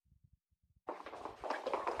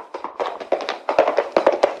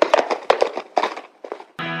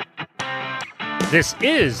This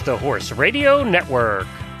is the Horse Radio Network.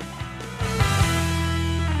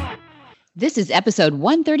 This is episode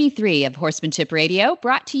 133 of Horsemanship Radio,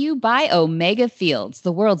 brought to you by Omega Fields,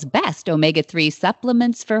 the world's best omega-3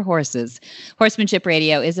 supplements for horses. Horsemanship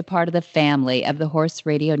Radio is a part of the family of the Horse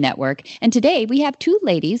Radio Network, and today we have two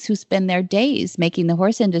ladies who spend their days making the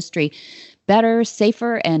horse industry better,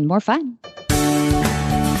 safer, and more fun.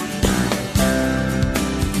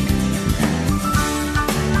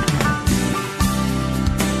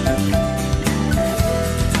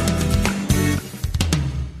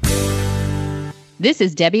 This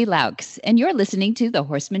is Debbie Laux, and you're listening to the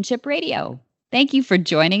Horsemanship Radio. Thank you for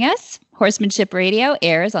joining us. Horsemanship Radio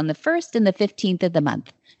airs on the 1st and the 15th of the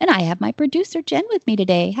month. And I have my producer, Jen, with me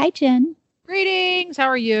today. Hi, Jen. Greetings. How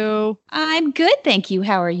are you? I'm good, thank you.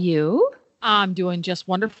 How are you? I'm doing just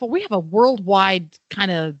wonderful. We have a worldwide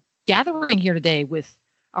kind of gathering here today with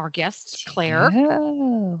our guest, Claire.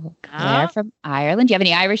 Oh, Claire from Ireland. Do you have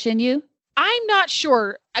any Irish in you? I'm not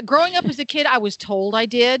sure. Growing up as a kid, I was told I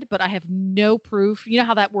did, but I have no proof. You know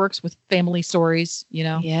how that works with family stories, you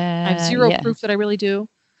know? Yeah. I have zero proof that I really do.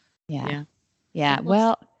 Yeah.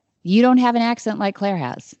 Well, you don't have an accent like Claire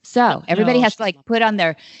has. So everybody has to put on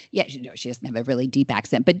their, she doesn't have a really deep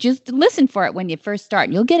accent, but just listen for it when you first start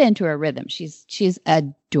and you'll get into her rhythm. She's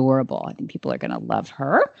adorable. I think people are going to love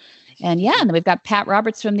her. And and then we've got Pat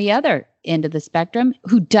Roberts from the other end of the spectrum,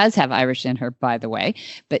 who does have Irish in her, by the way,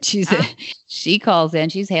 but she calls in.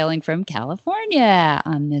 She's hailing from California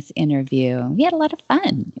on this interview. We had a lot of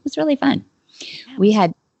fun. It was really fun. We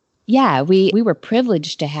were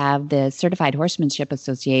privileged to have the Certified Horsemanship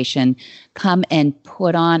Association come and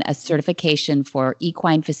put on a certification for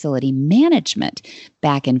equine facility management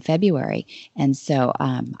back in February. And so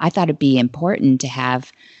I thought it'd be important to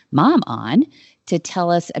have Mom on to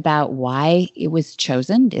tell us about why it was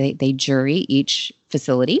chosen. They jury each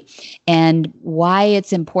facility and why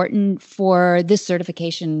it's important for this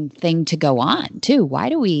certification thing to go on too. Why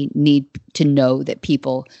do we need to know that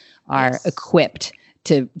people are equipped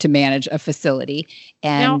to manage a facility?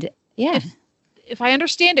 And now, if I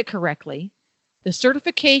understand it correctly, the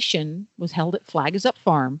certification was held at Flag is Up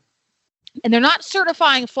Farm, and they're not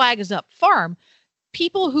certifying Flag is Up Farm.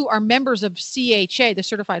 People who are members of CHA, the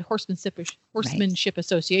Certified Horsemanship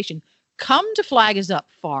Association, come to Flag is Up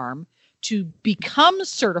Farm to become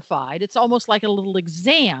certified. It's almost like a little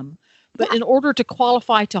exam, but in order to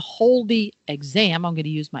qualify to hold the exam, I'm going to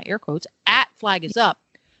use my air quotes, at Flag is Up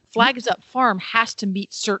Farm has to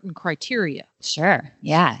meet certain criteria. Sure.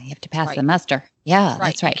 Yeah. You have to pass the muster. Yeah,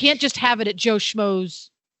 that's right. You can't just have it at Joe Schmo's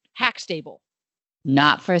hack stable.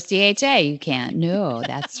 Not for CHA, you can't. No,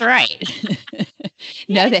 that's right.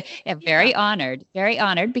 No, they're very honored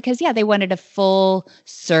because, they wanted a full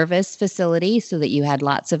service facility so that you had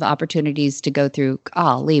lots of opportunities to go through,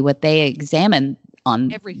 what they examine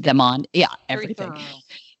on everything. Them on. Yeah, everything.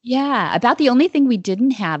 Yeah, about the only thing we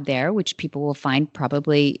didn't have there, which people will find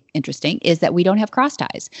probably interesting, is that we don't have cross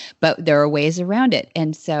ties, but there are ways around it.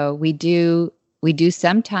 And so we do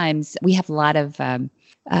sometimes, we have a lot of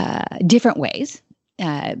different ways.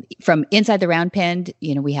 From inside the round pen,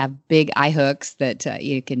 we have big eye hooks that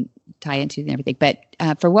you can tie into and everything. But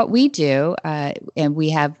for what we do, and we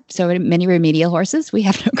have so many remedial horses, we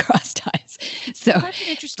have no cross ties. So that's an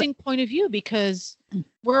interesting point of view, because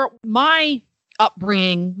where my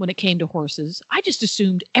upbringing when it came to horses, I just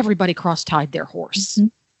assumed everybody cross-tied their horse.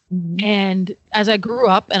 Mm-hmm. And as I grew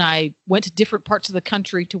up and I went to different parts of the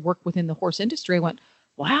country to work within the horse industry, I went,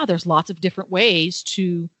 wow, there's lots of different ways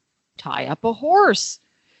to tie up a horse.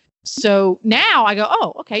 So now I go,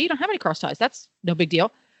 oh, okay, you don't have any cross ties. That's no big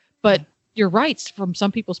deal. But you're right. From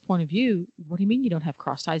some people's point of view, what do you mean you don't have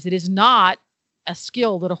cross ties? It is not a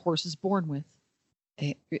skill that a horse is born with.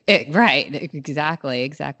 Right. Exactly.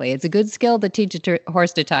 It's a good skill to teach a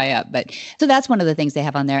horse to tie up. But so that's one of the things they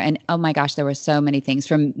have on there. And oh my gosh, there were so many things,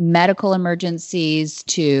 from medical emergencies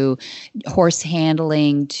to horse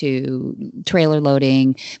handling to trailer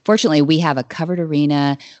loading. Fortunately, we have a covered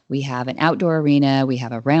arena. We have an outdoor arena. We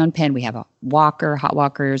have a round pen. We have a walker, hot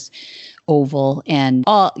walkers, oval, and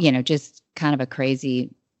all, just kind of a crazy,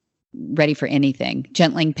 ready for anything.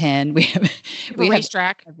 Gentling pen. We have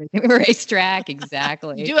racetrack. Racetrack,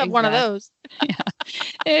 exactly. You do have one of those. Yeah,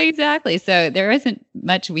 exactly. So there isn't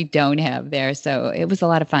much we don't have there. So it was a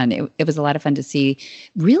lot of fun. It was a lot of fun to see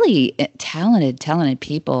really talented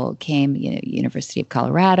people came, University of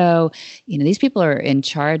Colorado. These people are in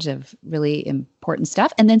charge of really important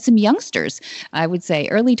stuff. And then some youngsters, I would say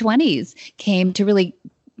early 20s, came to really,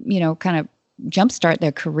 kind of jumpstart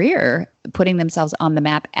their career, putting themselves on the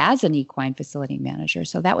map as an equine facility manager.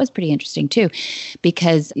 So that was pretty interesting too,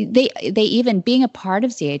 because they even being a part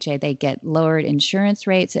of CHA, they get lowered insurance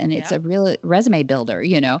rates, and it's a real resume builder,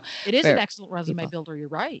 you know. It is an excellent resume builder. You're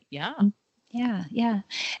right. Yeah. Yeah, yeah.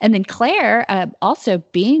 And then Claire also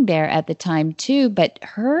being there at the time too, but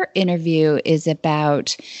her interview is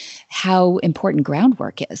about how important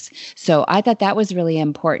groundwork is. So I thought that was really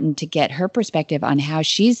important to get her perspective on how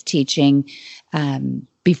she's teaching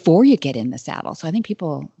before you get in the saddle. So I think people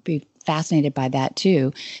will be fascinated by that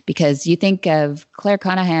too, because you think of Claire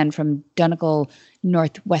Conahan from Donegal,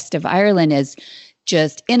 northwest of Ireland, as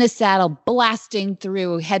just in a saddle, blasting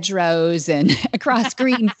through hedgerows and across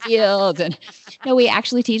green fields. And no, we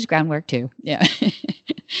actually teach groundwork too. Yeah.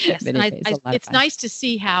 Yes, it's nice to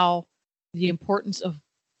see how the importance of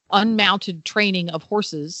unmounted training of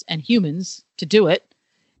horses and humans to do it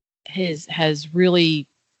has really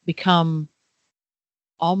become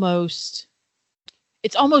almost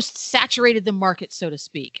saturated the market, so to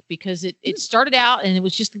speak, because it started out and it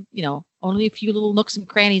was just, only a few little nooks and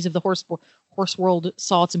crannies of the horse world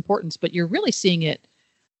saw its importance, but you're really seeing it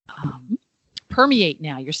permeate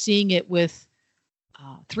now. You're seeing it with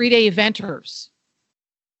 3-day eventers.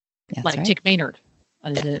 That's like right. Tick Maynard,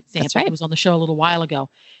 as an example, who was on the show a little while ago.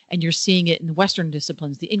 And you're seeing it in the Western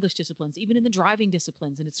disciplines, the English disciplines, even in the driving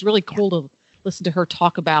disciplines. And it's really cool to listen to her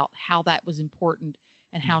talk about how that was important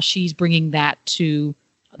and how she's bringing that to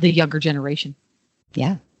the younger generation.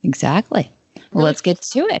 Yeah, exactly. Well, let's get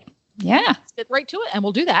to it. Yeah. Let's get right to it. And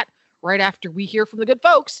we'll do that right after we hear from the good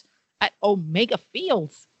folks at Omega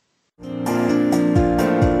Fields.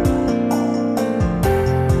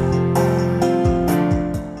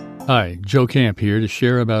 Hi, Joe Camp here to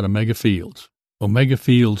share about Omega Fields. Omega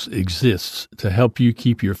Fields exists to help you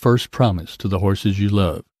keep your first promise to the horses you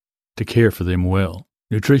love, to care for them well.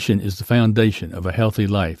 Nutrition is the foundation of a healthy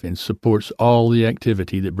life and supports all the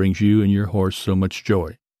activity that brings you and your horse so much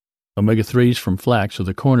joy. Omega-3s from flax are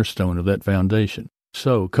the cornerstone of that foundation.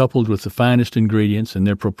 So, coupled with the finest ingredients in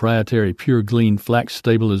their proprietary Pure Glean flax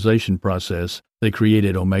stabilization process, they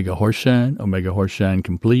created Omega Horse Shine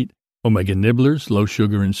Complete, Omega Nibblers, low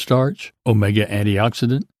sugar and starch, Omega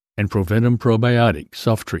Antioxidant, and Proventum Probiotic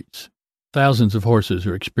soft treats. Thousands of horses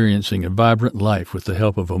are experiencing a vibrant life with the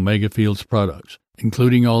help of Omega Fields products,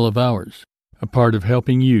 including all of ours, a part of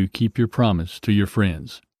helping you keep your promise to your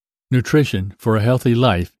friends. Nutrition for a healthy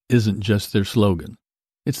life isn't just their slogan,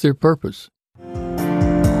 it's their purpose.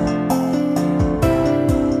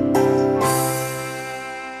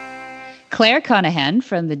 Claire Conahan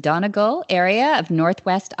from the Donegal area of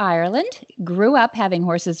Northwest Ireland grew up having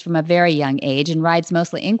horses from a very young age and rides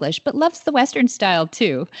mostly English, but loves the Western style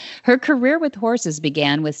too. Her career with horses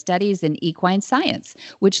began with studies in equine science,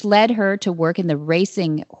 which led her to work in the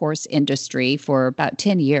racing horse industry for about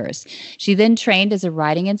 10 years. She then trained as a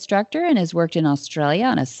riding instructor and has worked in Australia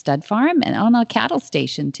on a stud farm and on a cattle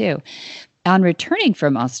station too. On returning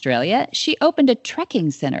from Australia, she opened a trekking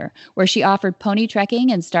center where she offered pony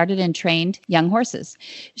trekking and started and trained young horses.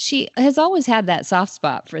 She has always had that soft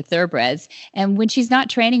spot for thoroughbreds, and when she's not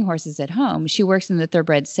training horses at home, she works in the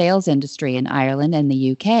thoroughbred sales industry in Ireland and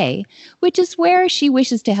the UK, which is where she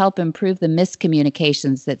wishes to help improve the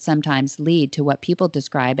miscommunications that sometimes lead to what people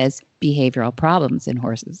describe as behavioral problems in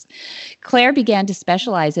horses. Claire began to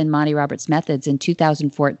specialize in Monty Roberts methods in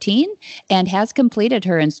 2014 and has completed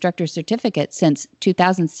her instructor certificate since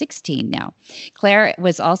 2016 now. Claire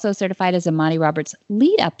was also certified as a Monty Roberts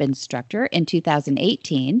lead-up instructor in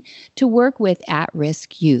 2018 to work with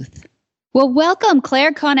at-risk youth. Well, welcome,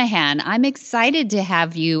 Claire Conahan. I'm excited to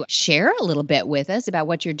have you share a little bit with us about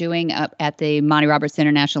what you're doing up at the Monty Roberts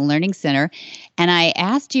International Learning Center. And I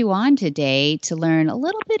asked you on today to learn a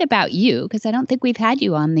little bit about you, because I don't think we've had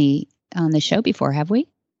you on the show before, have we?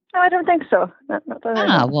 No, I don't think so.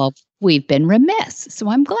 Well, we've been remiss. So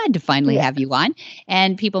I'm glad to finally have you on.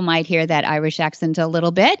 And people might hear that Irish accent a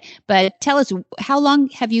little bit. But tell us, how long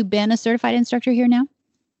have you been a certified instructor here now?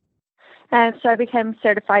 So I became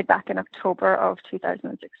certified back in October of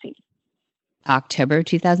 2016. October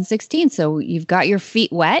 2016. So you've got your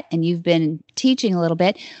feet wet and you've been teaching a little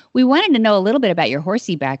bit. We wanted to know a little bit about your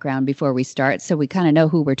horsey background before we start, so we kind of know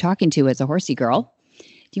who we're talking to as a horsey girl. Do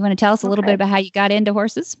you want to tell us a little bit about how you got into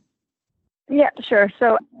horses? Yeah, sure.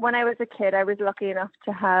 So when I was a kid, I was lucky enough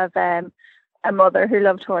to have a mother who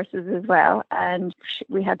loved horses as well. And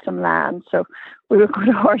we had some land. So we would go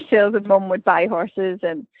to horse sales and Mum would buy horses,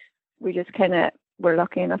 and we just kind of were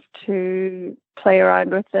lucky enough to play around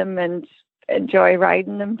with them and enjoy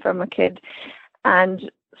riding them from a kid. And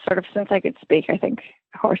sort of since I could speak, I think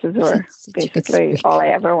horses were basically all I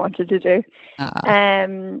ever wanted to do.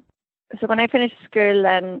 So when I finished school,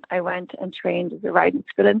 then I went and trained as a riding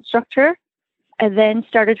school instructor. I then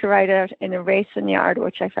started to ride out in a racing yard,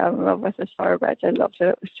 which I fell in love with as thoroughbreds. I loved it.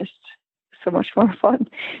 It was just so much more fun.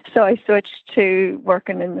 So I switched to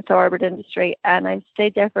working in the thoroughbred industry, and I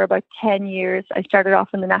stayed there for about 10 years. I started off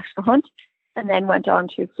in the national hunt and then went on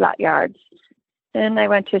to flat yards. Then I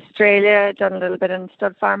went to Australia, done a little bit in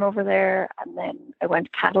stud farm over there, and then I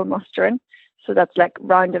went cattle mustering. So that's like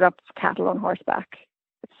rounded up cattle on horseback.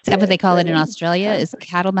 Is that what they call it in Australia? Is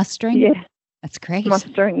cattle mustering? Yeah. That's great.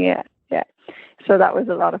 Mustering, yeah. So that was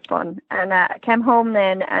a lot of fun. And I came home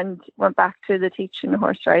then and went back to the teaching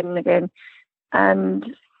horse riding again,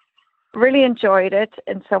 and really enjoyed it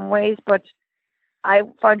in some ways, but I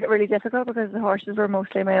found it really difficult because the horses were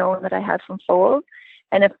mostly my own that I had from foal.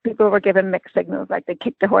 And if people were given mixed signals, like they'd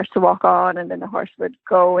kick the horse to walk on and then the horse would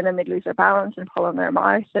go and then they'd lose their balance and pull on their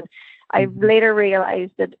mouth. And I later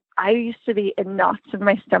realized that I used to be in knots in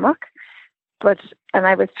my stomach, and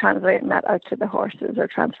I was translating that out to the horses or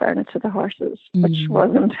transferring it to the horses, which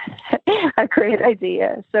wasn't a great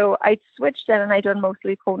idea. So I switched then and I done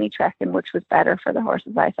mostly pony trekking, which was better for the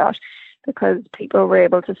horses, I thought, because people were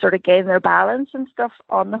able to sort of gain their balance and stuff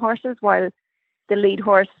on the horses while the lead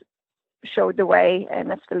horse showed the way.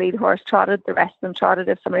 And if the lead horse trotted, the rest of them trotted.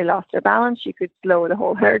 If somebody lost their balance, you could slow the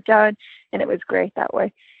whole herd down, and it was great that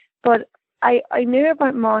way. But I knew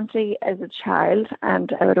about Monty as a child,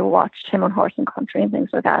 and I would have watched him on Horse and Country and things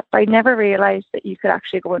like that. But I never realised that you could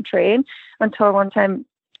actually go and train until one time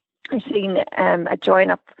I seen a Join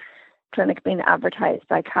Up clinic being advertised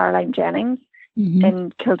by Caroline Jennings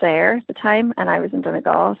in Kildare at the time, and I was in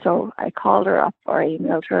Donegal, so I called her up or I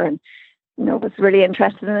emailed her and was really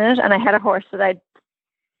interested in it. And I had a horse that I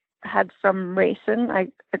had from racing. I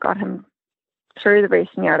got him through the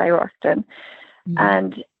racing yard I worked in,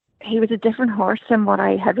 and he was a different horse than what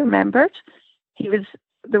I had remembered. He was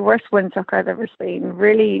the worst windsucker I've ever seen,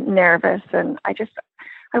 really nervous. And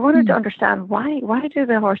I wanted to understand why do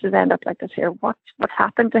the horses end up like this here? What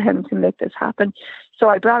happened to him to make this happen? So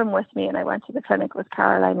I brought him with me and I went to the clinic with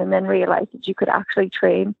Caroline, and then realized that you could actually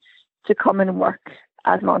train to come in and work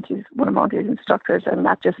as one of Monty's instructors. And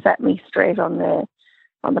that just set me straight on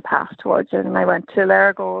the path towards it. And I went to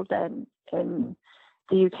Laragold then in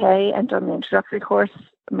the UK and done the introductory course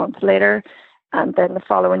a month later, and then the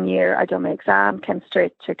following year I done my exam, came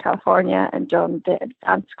straight to California and done the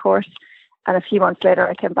advanced course, and a few months later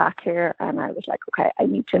I came back here and I was like, okay, I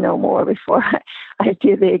need to know more before I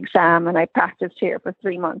do the exam. And I practiced here for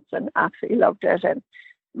 3 months and absolutely loved it. And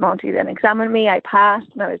Monty then examined me, I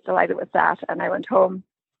passed, and I was delighted with that, and I went home.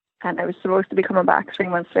 And I was supposed to be coming back 3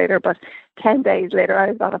 months later, but 10 days later,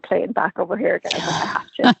 I was on a plane back over here again. I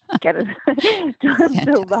have to get it done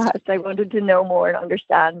so fast. I wanted to know more and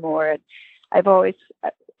understand more. And I've always,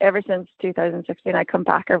 ever since 2016, I come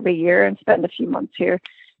back every year and spend a few months here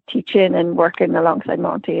teaching and working alongside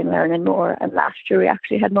Monty and learning more. And last year, we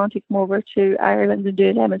actually had Monty come over to Ireland and do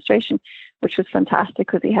a demonstration, which was fantastic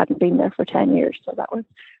because he hadn't been there for 10 years. So that was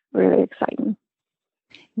really exciting.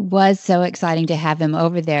 Was so exciting to have him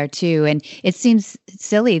over there too. And it seems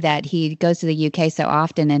silly that he goes to the UK so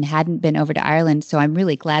often and hadn't been over to Ireland. So I'm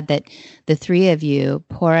really glad that the three of you,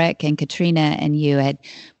 Porrick and Katrina and you, had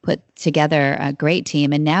put together a great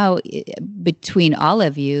team. And now between all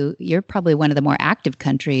of you, you're probably one of the more active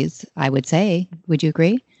countries, I would say. Would you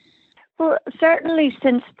agree? Well, certainly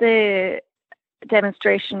since the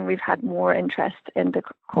demonstration, we've had more interest in the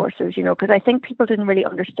courses, because I think people didn't really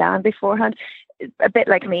understand beforehand. A bit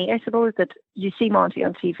like me, I suppose, that you see Monty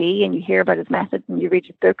on TV and you hear about his methods and you read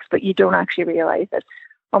his books, but you don't actually realize that,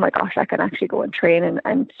 oh my gosh, I can actually go and train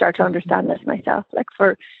and start to understand this myself. Like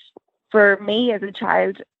for me as a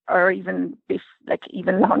child, or even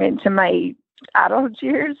long into my adult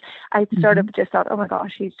years, I sort of just thought, oh my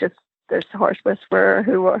gosh, he's just this horse whisperer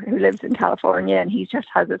who lives in California, and he just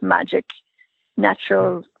has this magic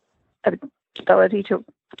natural ability to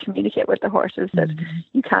communicate with the horses that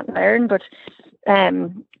you can't learn. But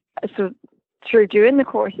so through doing the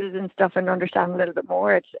courses and stuff and understanding a little bit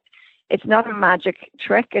more, it's not a magic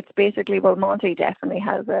trick. It's basically, well, Monty definitely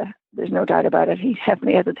there's no doubt about it, he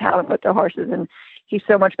definitely has a talent with the horses, and he's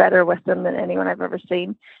so much better with them than anyone I've ever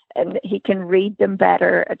seen, and he can read them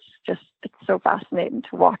better. It's so fascinating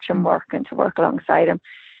to watch him work and to work alongside him.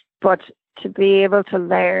 But to be able to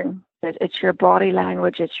learn that it's your body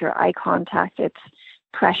language, it's your eye contact, it's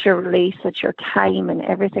pressure release, it's your time, and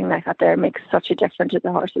everything like that there makes such a difference to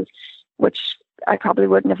the horses, which I probably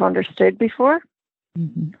wouldn't have understood before.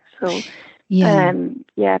 So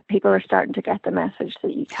people are starting to get the message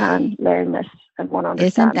that you can learn this and want to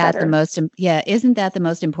understand better. Isn't that the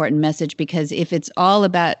most important message? Because if it's all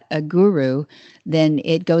about a guru, then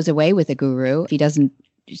it goes away with a guru if he doesn't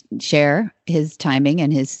share his timing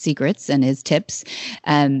and his secrets and his tips,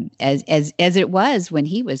 as it was when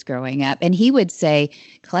he was growing up. And he would say,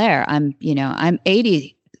 Claire, I'm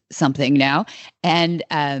 80 something now, and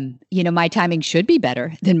my timing should be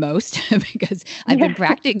better than most because I've been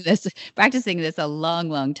practicing this a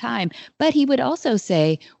long time. But he would also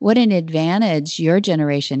say what an advantage your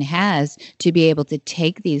generation has to be able to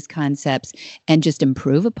take these concepts and just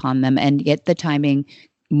improve upon them and get the timing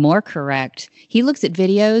more correct. He looks at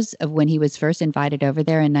videos of when he was first invited over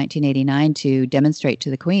there in 1989 to demonstrate to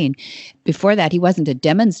the Queen. Before that, he wasn't a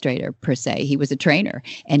demonstrator per se. He was a trainer,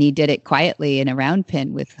 and he did it quietly in a round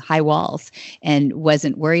pen with high walls and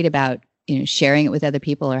wasn't worried about sharing it with other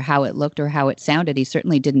people or how it looked or how it sounded. He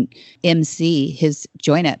certainly didn't MC his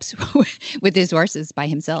join-ups with his horses by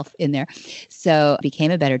himself in there. So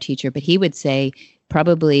became a better teacher. But he would say,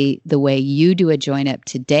 probably the way you do a join-up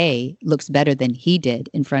today looks better than he did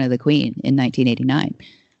in front of the Queen in 1989.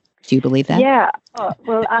 Do you believe that? Yeah,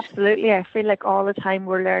 well, absolutely. I feel like all the time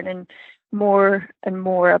we're learning more and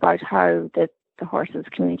more about how the horses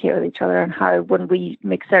communicate with each other and how when we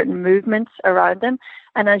make certain movements around them.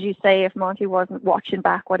 And as you say, if Monty wasn't watching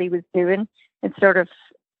back what he was doing, it's sort of,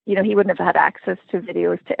 he wouldn't have had access to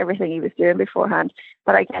videos to everything he was doing beforehand.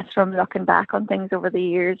 But I guess from looking back on things over the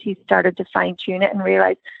years, he started to fine tune it and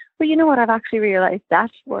realize, well, you know what, I've actually realized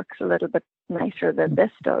that works a little bit nicer than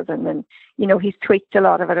this does. And then, he's tweaked a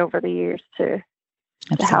lot of it over the years to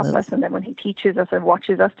help us. And then when he teaches us and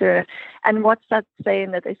watches us do it. And what's that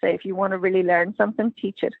saying that they say, if you want to really learn something,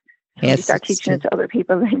 teach it. So when you start teaching it to other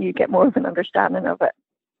people, then you get more of an understanding of it.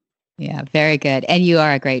 Yeah, very good. And you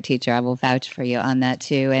are a great teacher. I will vouch for you on that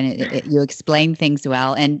too. And you explain things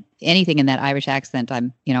well. And anything in that Irish accent,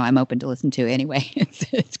 I'm open to listen to anyway.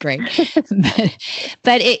 It's great.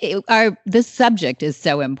 but this subject is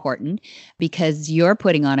so important because you're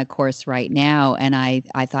putting on a course right now. And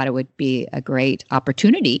I thought it would be a great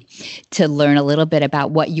opportunity to learn a little bit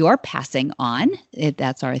about what you're passing on.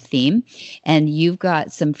 That's our theme. And you've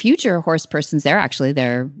got some future horse persons there. Actually,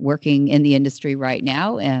 they're working in the industry right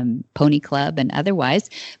now, Pony Club and otherwise.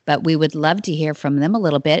 But we would love to hear from them a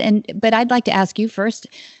little bit. But I'd like to ask you first,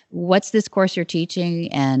 what's this course you're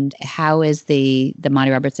teaching, and how is the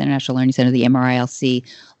Monty Roberts International Learning Center, the MRILC,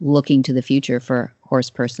 looking to the future for horse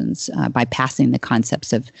persons by passing the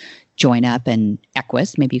concepts of join up and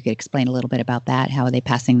equus? Maybe you could explain a little bit about that. How are they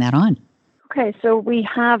passing that on? Okay, so we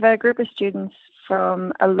have a group of students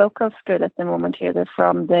from a local school at the moment here. They're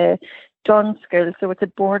from the Dunn School, so it's a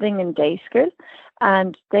boarding and day school,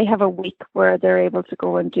 and they have a week where they're able to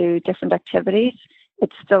go and do different activities.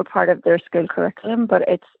 It's still part of their school curriculum, but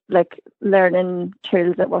it's like learning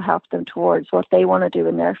tools that will help them towards what they want to do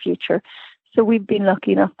in their future. So we've been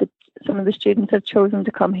lucky enough that some of the students have chosen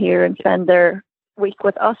to come here and spend their week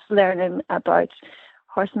with us learning about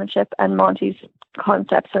horsemanship and Monty's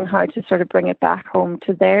concepts and how to sort of bring it back home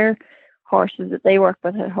to their horses that they work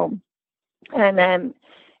with at home. And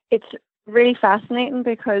it's really fascinating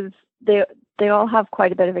because they all have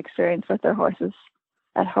quite a bit of experience with their horses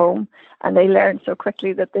at home, and they learn so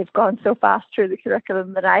quickly that they've gone so fast through the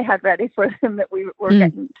curriculum that I had ready for them that we were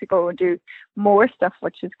getting to go and do more stuff,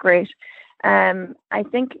 which is great. I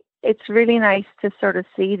think it's really nice to sort of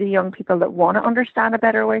see the young people that want to understand a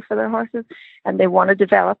better way for their horses, and they want to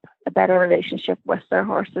develop a better relationship with their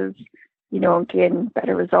horses, and gain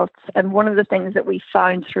better results. And one of the things that we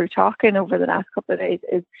found through talking over the last couple of days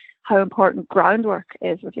is how important groundwork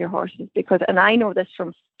is with your horses, and I know this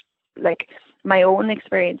from my own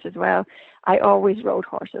experience as well. I always rode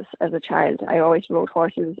horses as a child. I always rode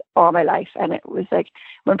horses all my life. And it was like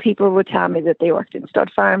when people would tell me that they worked in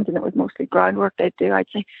stud farms and it was mostly groundwork they'd do, I'd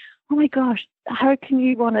say, oh my gosh, how can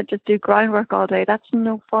you want to just do groundwork all day? That's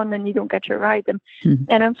no fun and you don't get to ride them.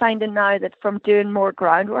 And I'm finding now that from doing more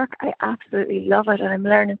groundwork, I absolutely love it. And I'm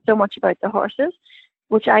learning so much about the horses,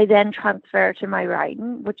 which I then transfer to my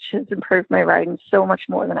riding, which has improved my riding so much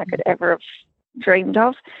more than I could ever have dreamed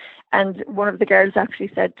of. And one of the girls actually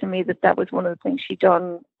said to me that was one of the things she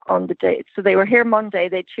done on the day. So they were here Monday,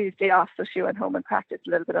 they had Tuesday off, so she went home and practiced a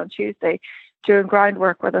little bit on Tuesday doing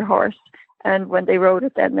groundwork with her horse. And when they rode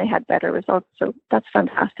it, then they had better results. So that's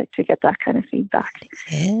fantastic to get that kind of feedback.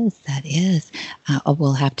 That is.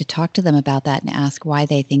 We'll have to talk to them about that and ask why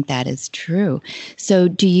they think that is true. So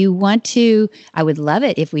do you want to, I would love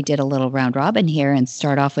it if we did a little round robin here and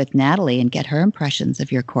start off with Natalie and get her impressions of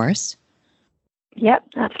your course. Yep,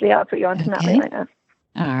 absolutely. I'll put you on to Natalie right now.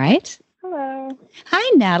 All right. Hello.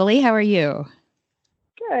 Hi, Natalie. How are you?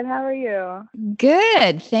 Good. How are you?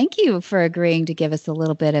 Good. Thank you for agreeing to give us a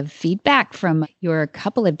little bit of feedback from your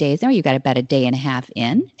couple of days now. You got about a day and a half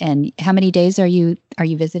in. And how many days are you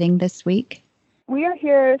visiting this week? We are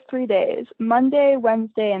here 3 days, Monday,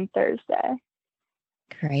 Wednesday, and Thursday.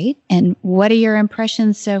 Great. And what are your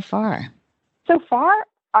impressions so far? So far,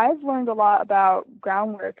 I've learned a lot about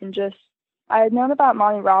groundwork and I had known about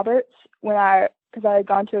Monty Roberts because I had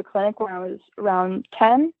gone to a clinic when I was around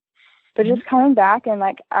 10, but just coming back and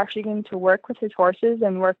actually getting to work with his horses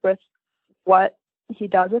and work with what he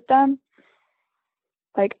does with them.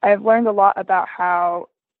 I've learned a lot about how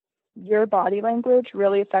your body language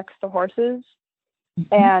really affects the horses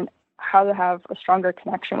and how to have a stronger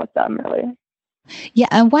connection with them, really. Yeah.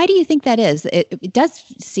 And why do you think that is? It does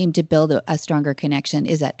seem to build a stronger connection.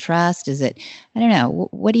 Is that trust? Is it, I don't know.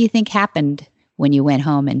 What do you think happened when you went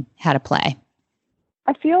home and had to play?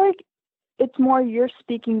 I feel like it's more you're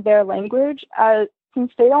speaking their language.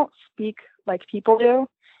 Since they don't speak like people do,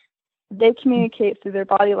 they communicate through their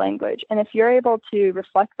body language. And if you're able to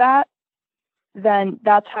reflect that, then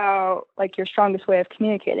that's how your strongest way of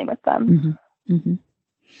communicating with them. Mm-hmm. Mm-hmm.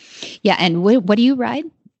 Yeah. And what do you ride?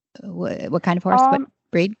 What kind of horse? What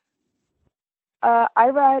breed? I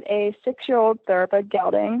ride a 6-year-old thoroughbred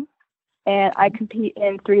gelding, and I compete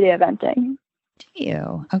in 3-day eventing. Do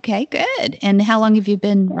you? Okay, good. And how long have you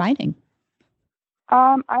been riding?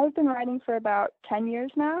 I've been riding for about 10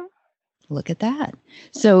 years now. Look at that.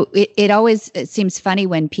 So it seems funny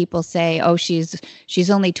when people say, "Oh, she's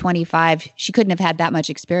only 25. She couldn't have had that much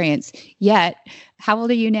experience." Yet, how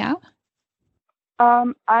old are you now?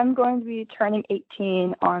 I'm going to be turning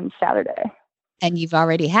 18 on Saturday. And you've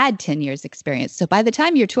already had 10 years experience. So by the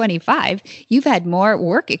time you're 25, you've had more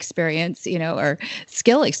work experience, or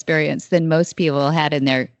skill experience than most people had in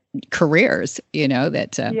their careers,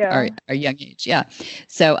 that are young age. Yeah.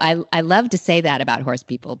 So I love to say that about horse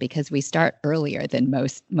people because we start earlier than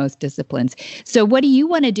most disciplines. So what do you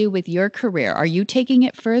want to do with your career? Are you taking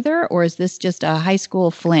it further, or is this just a high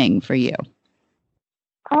school fling for you?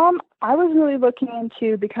 I was really looking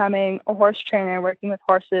into becoming a horse trainer, working with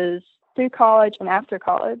horses through college and after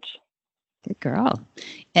college. Good girl.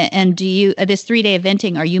 And do you, this 3-day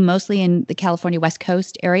eventing, are you mostly in the California West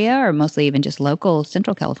Coast area or mostly even just local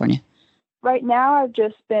Central California? Right now, I've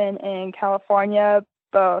just been in California,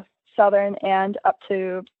 both Southern and up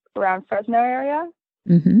to around Fresno area.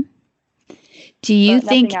 Mm-hmm. Do you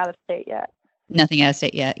think... Nothing out of state yet. Nothing out of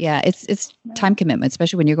state yet. Yeah, it's time commitment,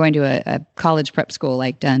 especially when you're going to a college prep school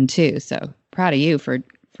like Dunn too. So proud of you for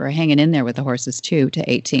hanging in there with the horses too to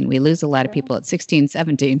 18. We lose a lot of people at 16,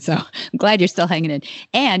 17. So I'm glad you're still hanging in,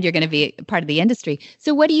 and you're going to be part of the industry.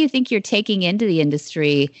 So what do you think you're taking into the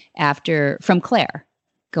industry from Claire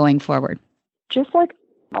going forward? Just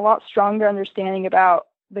a lot stronger understanding about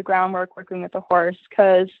the groundwork working with the horse,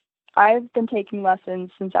 because I've been taking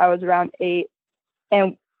lessons since I was around 8,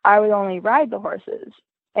 and I would only ride the horses.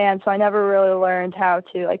 And so I never really learned how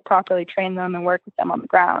to properly train them and work with them on the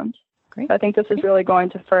ground. Great. So I think this is really going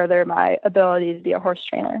to further my ability to be a horse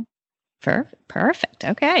trainer. Perfect.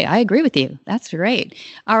 Okay. I agree with you. That's great.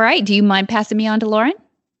 All right. Do you mind passing me on to Lauren?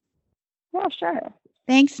 Yeah, sure.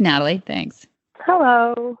 Thanks, Natalie. Thanks.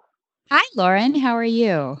 Hello. Hi, Lauren. How are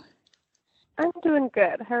you? I'm doing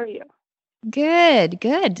good. How are you?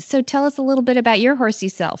 Good. So tell us a little bit about your horsey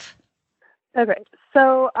self. Okay.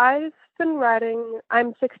 So I've been riding,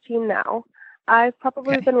 I'm 16 now. I've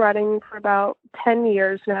probably been riding for about 10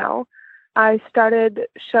 years now. I started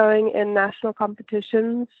showing in national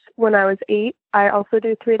competitions when I was 8. I also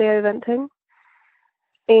do 3-day eventing.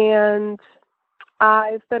 And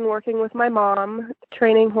I've been working with my mom,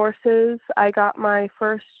 training horses. I got my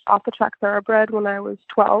first off-the-track thoroughbred when I was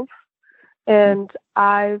 12. And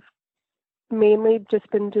I've mainly just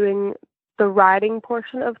been doing the riding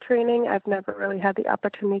portion of training. I've never really had the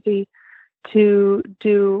opportunity to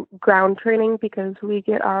do ground training because we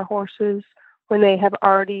get our horses when they have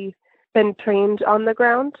already been trained on the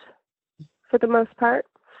ground for the most part.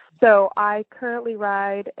 So I currently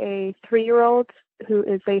ride a 3-year-old who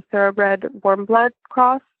is a thoroughbred warm blood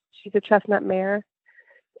cross. She's a chestnut mare,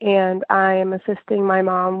 and I am assisting my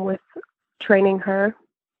mom with training her.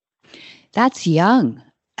 That's young.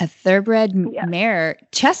 A thoroughbred mare,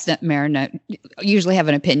 chestnut mare, usually have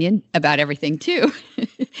an opinion about everything too.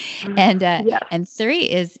 And 3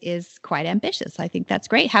 is quite ambitious. I think that's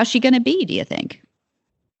great. How's she going to be, do you think?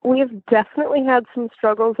 We've definitely had some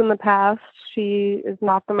struggles in the past. She is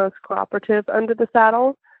not the most cooperative under the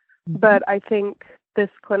saddle, but I think this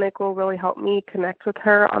clinic will really help me connect with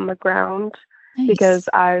her on the ground because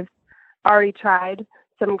I've already tried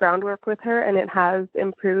some groundwork with her and it has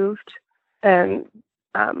improved. And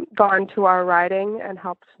gone to our riding and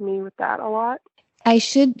helped me with that a lot. I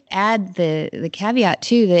should add the caveat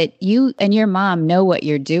too that you and your mom know what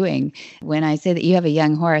you're doing. When I say that you have a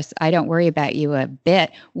young horse, I don't worry about you a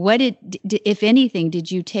bit. What if anything,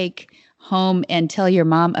 did you take home and tell your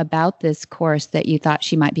mom about this course that you thought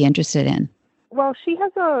she might be interested in? Well, she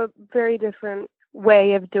has a very different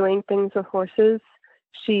way of doing things with horses.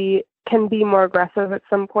 She can be more aggressive at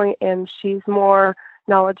some point, and she's more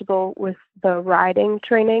knowledgeable with the riding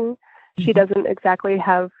training. She doesn't exactly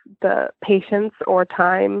have the patience or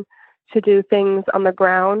time to do things on the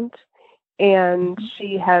ground. And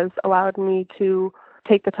she has allowed me to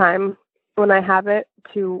take the time when I have it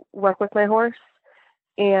to work with my horse.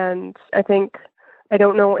 And I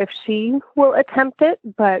don't know if she will attempt it,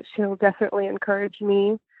 but she'll definitely encourage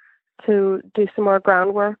me to do some more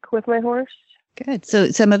groundwork with my horse. Good.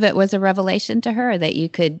 So some of it was a revelation to her that you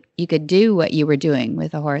could do what you were doing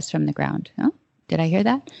with a horse from the ground. Oh, did I hear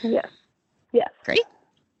that? Yes. Yes. Great.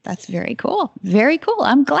 That's very cool. Very cool.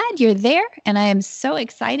 I'm glad you're there, and I am so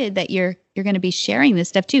excited that you're going to be sharing this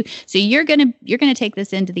stuff too. So you're going to take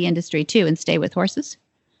this into the industry too and stay with horses?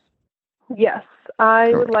 Yes.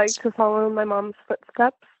 I would like to follow my mom's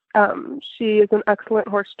footsteps. She is an excellent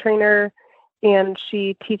horse trainer, and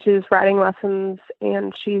she teaches riding lessons,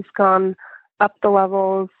 and she's gone up the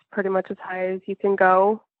levels pretty much as high as you can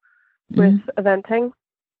go with eventing.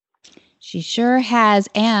 She sure has,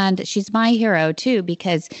 and she's my hero too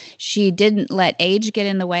because she didn't let age get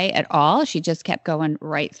in the way at all. She just kept going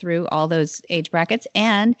right through all those age brackets,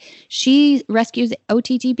 and she rescues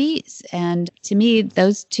OTTBs. And to me,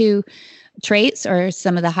 those two traits are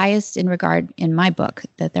some of the highest in regard in my book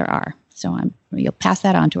that there are. So you'll pass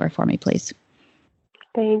that on to her for me, please.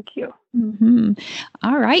 Thank you.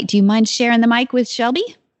 All right. Do you mind sharing the mic with Shelby?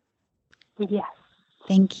 Yes.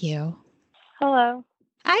 Thank you. Hello.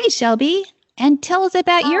 Hi, Shelby. And tell us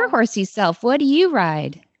about your horsey self. What do you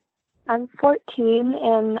ride? I'm 14,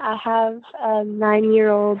 and I have a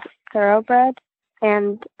 9-year-old thoroughbred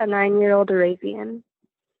and a 9-year-old Arabian.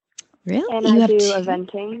 Really? And I do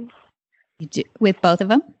eventing. You do with both of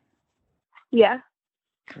them? Yeah.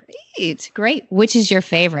 Great. Which is your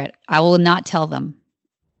favorite? I will not tell them.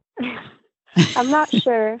 I'm not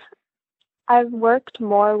sure. I've worked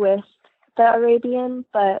more with the Arabian,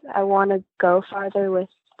 but I want to go farther with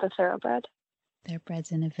the thoroughbred.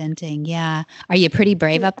 Thoroughbreds and eventing, yeah. Are you pretty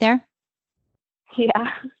brave up there?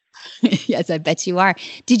 Yeah. Yes, I bet you are.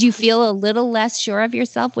 Did you feel a little less sure of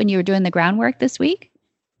yourself when you were doing the groundwork this week?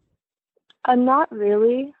 Not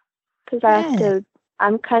really, because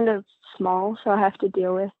I'm kind of small, so I have to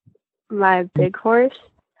deal with my big horse.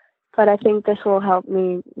 But I think this will help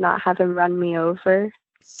me not have him run me over.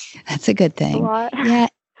 That's a good thing. A lot. Yeah.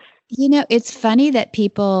 You know, it's funny that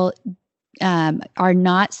people are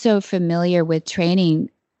not so familiar with training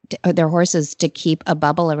their horses to keep a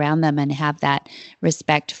bubble around them and have that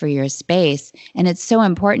respect for your space. And it's so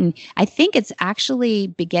important. I think it's actually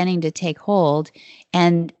beginning to take hold.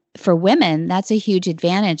 And for women, that's a huge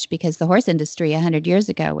advantage because the horse industry 100 years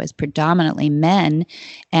ago was predominantly men,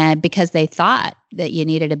 and because they thought that you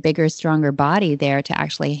needed a bigger, stronger body there to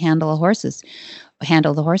actually handle the horses.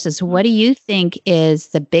 What do you think is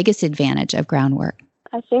the biggest advantage of groundwork?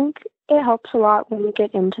 I think it helps a lot when you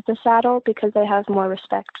get into the saddle because they have more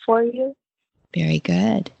respect for you. Very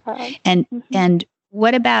good. And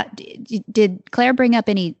what about, did Claire bring up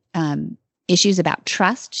any issues about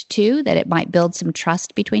trust too, that it might build some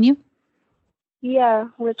trust between you? Yeah,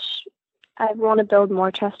 which I want to build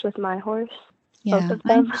more trust with my horse. Yeah, both of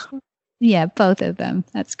them. Yeah, both of them.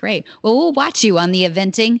 That's great. Well, we'll watch you on the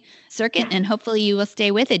eventing circuit, and hopefully you will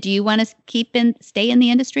stay with it. Do you want to stay in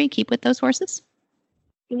the industry, keep with those horses?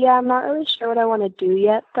 Yeah, I'm not really sure what I want to do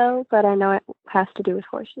yet, though, but I know it has to do with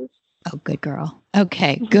horses. Oh, good girl.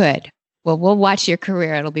 Okay, good. Well, we'll watch your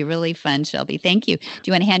career. It'll be really fun, Shelby. Thank you. Do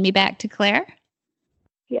you want to hand me back to Claire?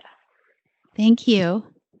 Yeah. Thank you.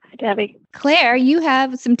 Hi, Debbie. Claire, you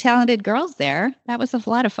have some talented girls there. That was a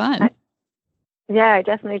lot of fun. Yeah, I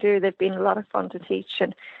definitely do. They've been a lot of fun to teach,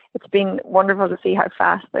 and it's been wonderful to see how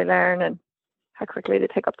fast they learn and how quickly they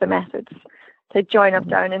pick up the methods. They join up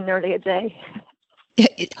down in nearly a day.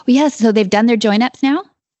 Yes, so they've done their join-ups now?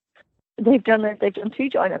 They've done 2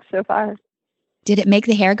 join-ups so far. Did it make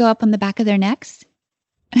the hair go up on the back of their necks?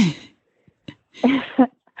 I'm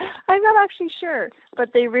not actually sure,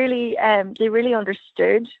 but they really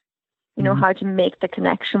understood, how to make the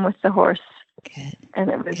connection with the horse. Good. And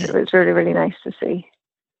it was really, really nice to see.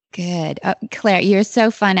 Good. Claire, you're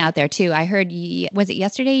so fun out there too. I heard was it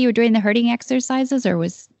yesterday you were doing the herding exercises, or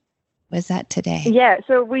was Was that today? Yeah,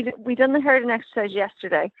 so we done the herding exercise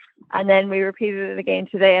yesterday, and then we repeated it again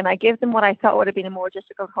today. And I gave them what I thought would have been a more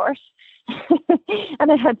difficult horse,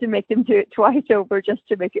 and I had to make them do it twice over just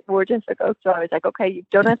to make it more difficult. So I was like, okay, you've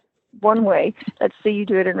done it one way. Let's see you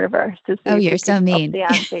do it in reverse. To see you're so mean. The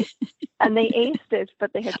ante. And they aced it,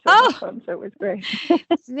 but they had so much fun, so it was great.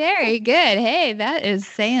 Very good. Hey, that is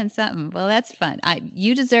saying something. Well, that's fun.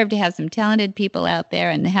 You deserve to have some talented people out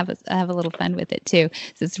there and have a little fun with it too.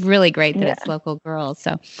 So it's really great that it's local girls.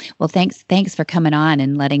 So, well, thanks for coming on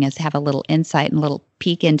and letting us have a little insight and a little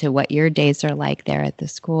peek into what your days are like there at the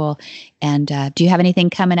school. And do you have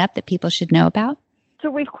anything coming up that people should know about?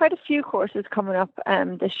 So we've quite a few courses coming up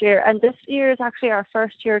this year, and this year is actually our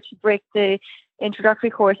first year to break the introductory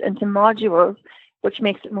course into modules, which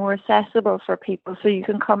makes it more accessible for people. So you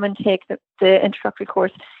can come and take the introductory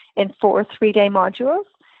course in 4 3-day modules.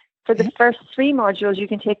 For the first 3 modules, you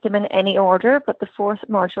can take them in any order, but the 4th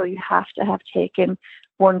module you have to have taken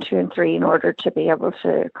 1, 2, and 3 in order to be able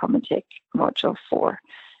to come and take module 4.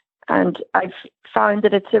 And I've found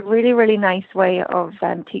that it's a really, really nice way of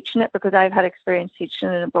teaching it, because I've had experience teaching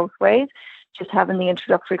it in both ways, just having the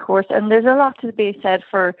introductory course. And there's a lot to be said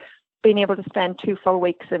for being able to spend 2 full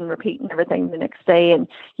weeks and repeating everything the next day and,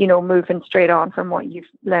 moving straight on from what you've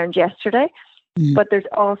learned yesterday. Mm. But there's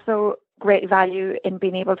also great value in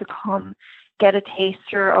being able to come get a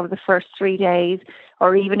taster of the first 3 days,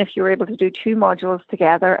 or even if you're able to do 2 modules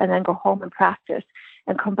together and then go home and practice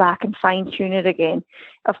and come back and fine tune it again.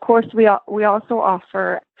 Of course, we also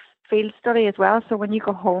offer field study as well. So when you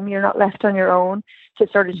go home, you're not left on your own to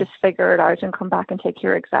sort of just figure it out and come back and take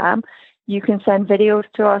your exam. You can send videos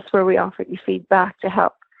to us where we offer you feedback to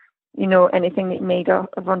help, anything that you may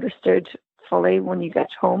have understood fully when you get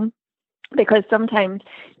home. Because sometimes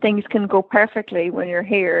things can go perfectly when you're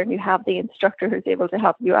here and you have the instructor who's able to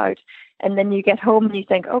help you out. And then you get home and you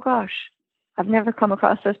think, oh gosh, I've never come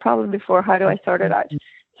across this problem before. How do I sort it out?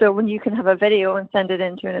 So when you can have a video and send it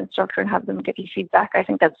in to an instructor and have them give you feedback, I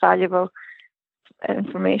think that's valuable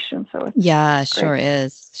information. So sure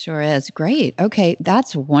is. Great. Okay,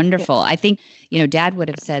 that's wonderful. I think Dad would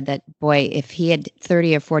have said that, boy, if he had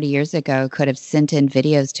 30 or 40 years ago could have sent in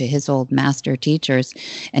videos to his old master teachers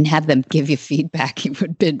and have them give you feedback, it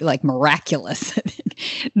would have been like miraculous.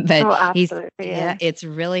 But absolutely, it's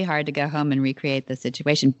really hard to go home and recreate the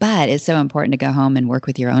situation, but it's so important to go home and work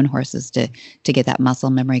with your own horses to get that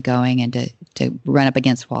muscle memory going and to run up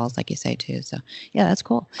against walls, like you say too. So that's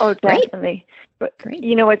cool. Oh, definitely. Great. But,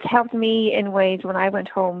 it's helped me in ways. When I went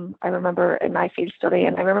home, I remember in my field study,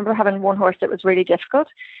 and I remember having one horse that was really difficult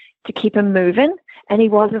to keep him moving, and he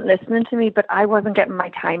wasn't listening to me, but I wasn't getting my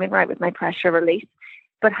timing right with my pressure release.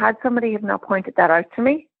 But had somebody have not pointed that out to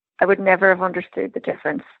me, I would never have understood the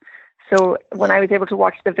difference. So when I was able to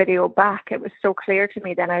watch the video back, it was so clear to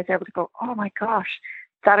me. Then I was able to go, oh my gosh,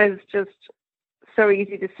 that is just so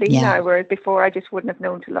easy to see now, whereas before I just wouldn't have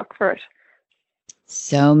known to look for it.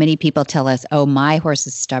 So many people tell us, oh, my horse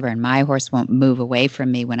is stubborn. My horse won't move away from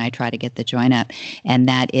me when I try to get the joint up. And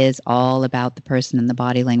that is all about the person and the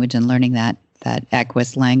body language and learning that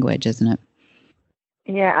equus language, isn't it?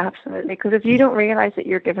 Yeah, absolutely. Because if you don't realize that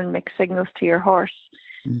you're giving mixed signals to your horse,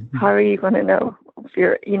 how are you going to know if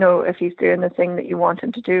if he's doing the thing that you want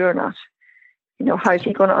him to do or not? How is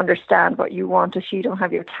he going to understand what you want if you don't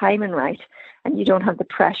have your timing right and you don't have the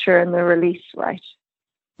pressure and the release right?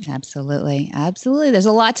 Absolutely. There's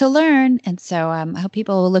a lot to learn. And so I hope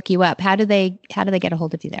people will look you up. How do they get a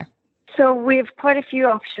hold of you there? So we have quite a few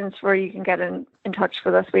options where you can get in touch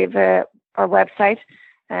with us. We have our website.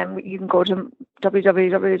 You can go to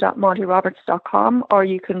www.montyroberts.com, or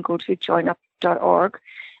you can go to joinup.org,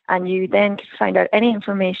 and you then can find out any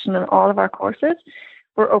information on all of our courses.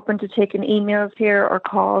 We're open to taking emails here or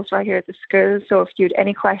calls right here at the school. So if you had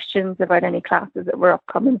any questions about any classes that were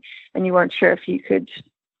upcoming and you weren't sure if you could,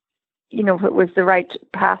 if it was the right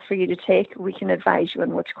path for you to take, we can advise you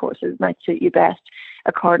on which courses might suit you best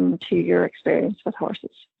according to your experience with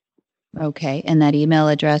horses. Okay. And that email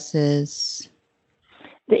address The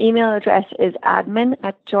email address is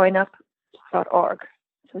admin@joinup.org.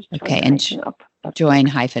 So okay. And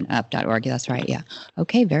join-up.org. That's right. Yeah.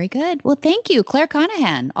 Okay. Very good. Well, thank you, Claire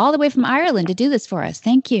Conahan, all the way from Ireland to do this for us.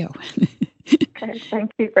 Thank you. Okay.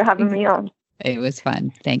 Thank you for having me on. It was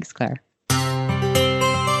fun. Thanks, Claire.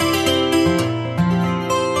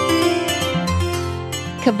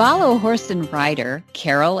 Cavallo horse and rider,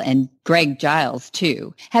 Carol and Greg Giles,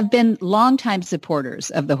 too, have been longtime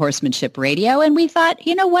supporters of the Horsemanship Radio, and we thought,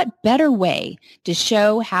 what better way to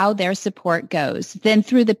show how their support goes than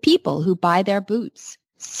through the people who buy their boots.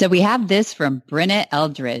 So we have this from Brenna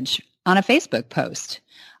Eldridge on a Facebook post.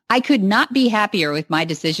 I could not be happier with my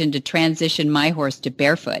decision to transition my horse to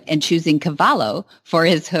barefoot and choosing Cavallo for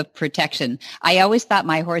his hoof protection. I always thought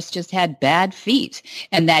my horse just had bad feet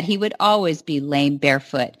and that he would always be lame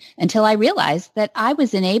barefoot until I realized that I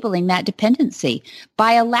was enabling that dependency.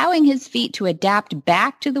 By allowing his feet to adapt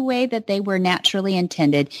back to the way that they were naturally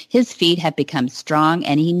intended, his feet have become strong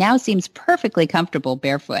and he now seems perfectly comfortable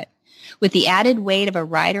barefoot. With the added weight of a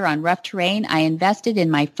rider on rough terrain, I invested in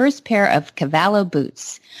my first pair of Cavallo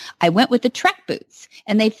boots. I went with the Trek boots,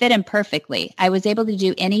 and they fit him perfectly. I was able to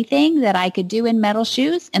do anything that I could do in metal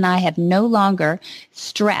shoes, and I have no longer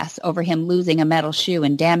stress over him losing a metal shoe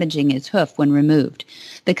and damaging his hoof when removed.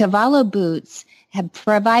 The Cavallo boots have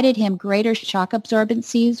provided him greater shock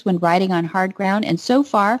absorbencies when riding on hard ground, and so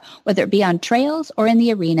far, whether it be on trails or in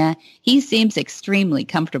the arena, he seems extremely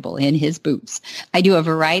comfortable in his boots. I do a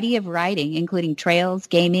variety of riding, including trails,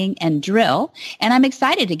 gaming, and drill, and I'm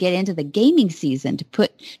excited to get into the gaming season to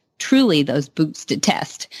put truly those boots to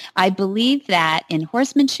test. I believe that in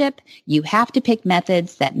horsemanship, you have to pick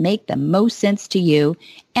methods that make the most sense to you.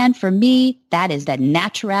 And for me, that is the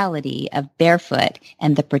naturality of barefoot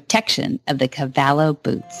and the protection of the Cavallo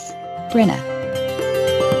boots. Brenna.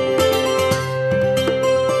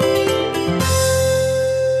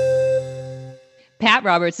 Pat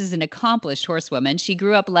Roberts is an accomplished horsewoman. She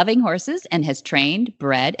grew up loving horses and has trained,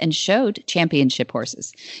 bred, and showed championship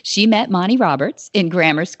horses. She met Monty Roberts in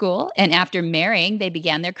grammar school, and after marrying, they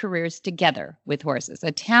began their careers together with horses.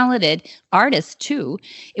 A talented artist, too,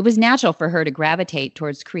 it was natural for her to gravitate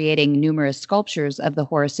towards creating numerous sculptures of the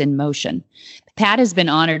horse in motion. Pat has been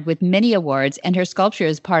honored with many awards, and her sculpture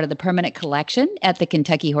is part of the permanent collection at the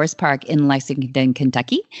Kentucky Horse Park in Lexington,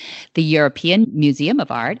 Kentucky, the European Museum of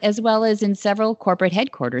Art, as well as in several corporate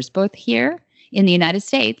headquarters, both here in the United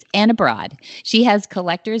States and abroad. She has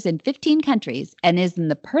collectors in 15 countries and is in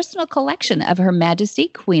the personal collection of Her Majesty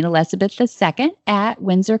Queen Elizabeth II at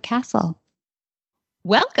Windsor Castle.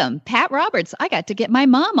 Welcome, Pat Roberts. I got to get my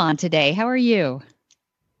mom on today. How are you?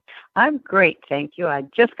 I'm great, thank you. I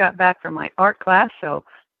just got back from my art class, so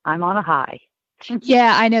I'm on a high.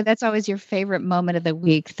 Yeah, I know that's always your favorite moment of the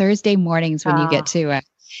week, Thursday mornings when you get to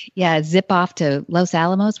zip off to Los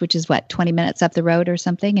Alamos, which is 20 minutes up the road or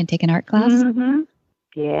something, and take an art class? Mm-hmm.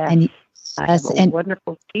 Yeah. And I have a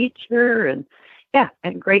wonderful teacher and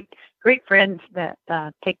great friends that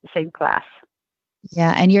take the same class.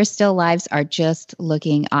 Yeah, and your still lives are just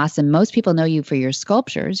looking awesome. Most people know you for your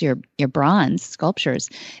sculptures, your bronze sculptures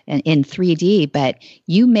in 3D, but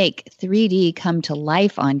you make 3D come to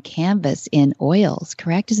life on canvas in oils,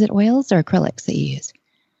 correct? Is it oils or acrylics that you use?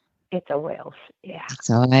 It's oils, yeah.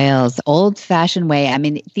 It's oils, old-fashioned way. I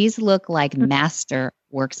mean, these look like master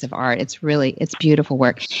works of art. It's beautiful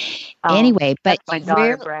work. Anyway, but that's my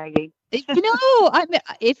daughter bragging.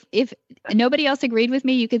 If nobody else agreed with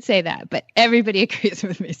me, you could say that, but everybody agrees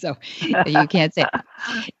with me, so you can't say that.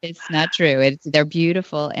 It's not true. They're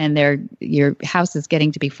beautiful, and your house is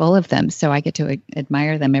getting to be full of them, so I get to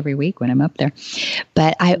admire them every week when I'm up there.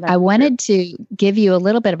 But I wanted to give you a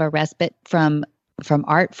little bit of a respite from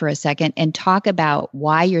art for a second and talk about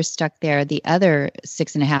why you're stuck there the other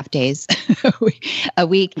 6.5 days a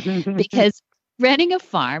week, because running a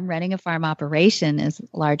farm operation as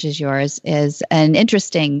large as yours is an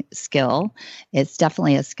interesting skill. It's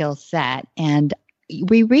definitely a skill set. And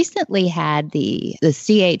we recently had the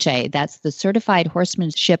CHA, that's the Certified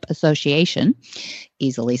Horsemanship Association,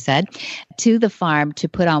 easily said, to the farm to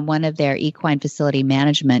put on one of their equine facility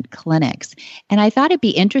management clinics. And I thought it'd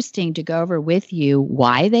be interesting to go over with you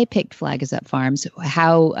why they picked Flags Up Farms,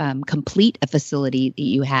 how complete a facility that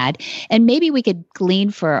you had, and maybe we could glean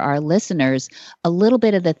for our listeners a little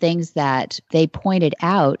bit of the things that they pointed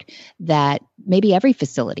out that maybe every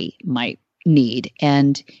facility might need.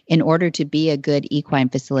 And in order to be a good equine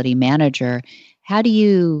facility manager, how do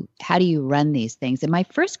you run these things? And my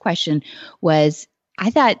first question was, I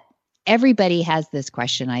thought everybody has this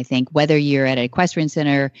question, I think, whether you're at an equestrian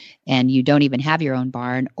center and you don't even have your own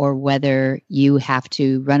barn, or whether you have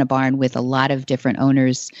to run a barn with a lot of different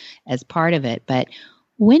owners as part of it. But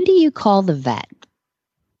when do you call the vet?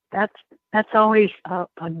 That's always a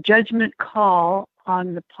judgment call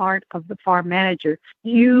on the part of the farm manager.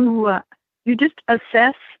 You just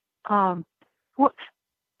assess.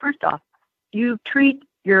 First off, you treat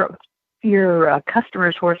your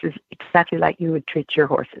customers' horses exactly like you would treat your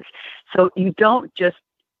horses. So you don't just,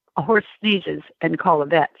 a horse sneezes and call a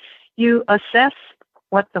vet. You assess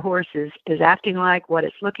what the horse is acting like, what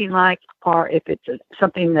it's looking like, or if it's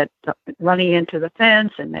something that's running into the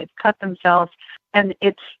fence and they've cut themselves, and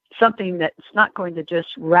it's something that's not going to just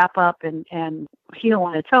wrap up and heal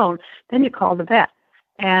on its own, then you call the vet.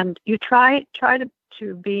 And you try to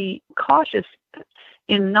to be cautious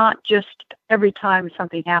in not just every time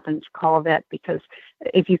something happens, call a vet, because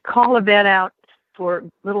if you call a vet out for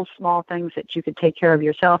little small things that you could take care of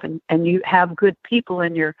yourself, and you have good people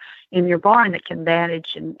in your barn that can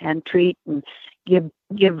manage and treat and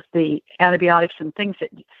give the antibiotics and things that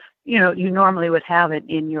you normally would have it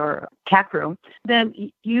in your tack room,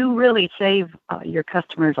 then you really save your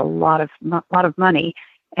customers a lot of money,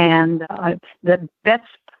 and the vets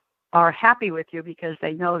are happy with you because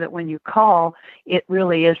they know that when you call, it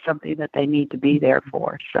really is something that they need to be there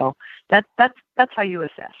for. So that's how you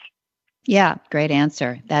assess. Yeah, great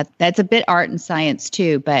answer. That's a bit art and science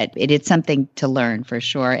too, but it is something to learn for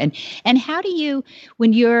sure. And how do you,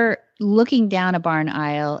 when you're looking down a barn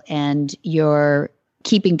aisle and you're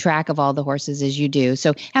keeping track of all the horses as you do?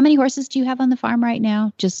 So how many horses do you have on the farm right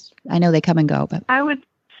now? Just, I know they come and go, but I would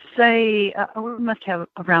say we must have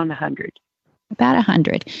around 100. About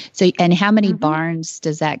 100. So, and how many barns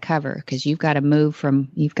does that cover? Because you've got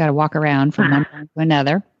to walk around from one barn to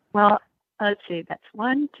another. Well, let's see. That's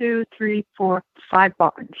 1, 2, 3, 4, 5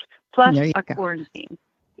 barns plus a quarantine.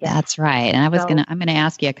 Yeah. That's right. And I'm gonna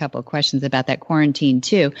ask you a couple of questions about that quarantine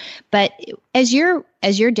too. But as you're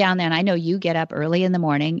down there, and I know you get up early in the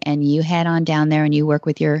morning and you head on down there and you work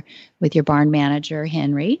with your barn manager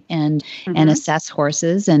Henry and assess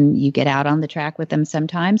horses, and you get out on the track with them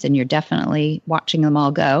sometimes, and you're definitely watching them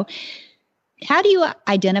all go. How do you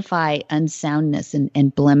identify unsoundness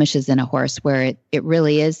and blemishes in a horse where it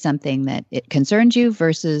really is something that it concerns you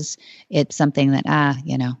versus it's something that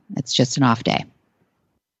it's just an off day?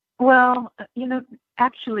 Well,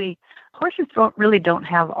 actually, horses don't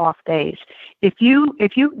have off days. If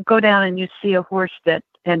you go down and you see a horse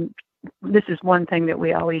and this is one thing that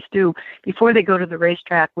we always do, before they go to the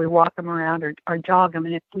racetrack, we walk them around or jog them.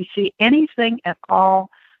 And if we see anything at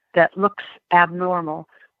all that looks abnormal,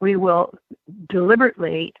 we will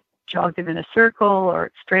deliberately jog them in a circle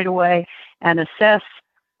or straight away and assess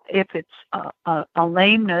if it's a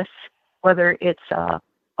lameness, whether it's a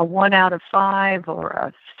 1 out of 5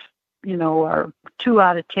 or or 2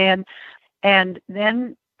 out of 10, and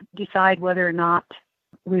then decide whether or not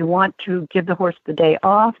we want to give the horse the day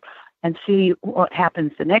off and see what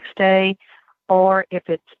happens the next day, or if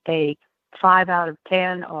it's a 5 out of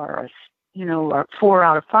 10 or or 4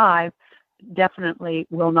 out of 5, definitely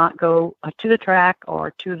will not go to the track or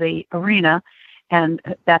to the arena, and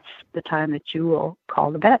that's the time that you will call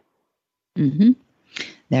the vet. Mm-hmm.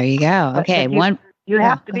 There you go. Okay, you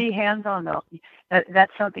have to be hands-on, though.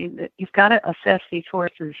 That's something that you've got to assess these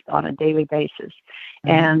horses on a daily basis. Mm-hmm.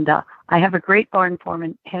 And I have a great barn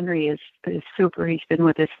foreman. Henry is super. He's been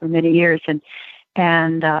with us for many years, and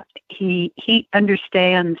he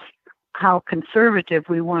understands how conservative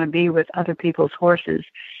we want to be with other people's horses.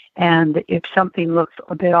 And if something looks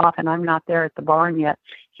a bit off and I'm not there at the barn yet,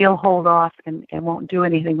 he'll hold off and won't do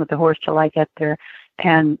anything with the horse till I get there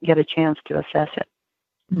and get a chance to assess it.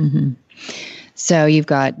 Mm-hmm. So you've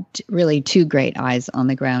got really 2 great eyes on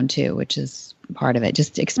the ground too, which is part of it.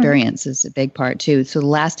 Just experience is a big part too. So the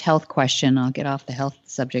last health question, I'll get off the health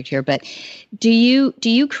subject here, but do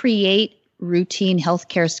you create routine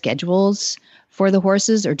healthcare schedules for the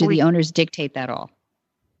horses, or do the owners dictate that all?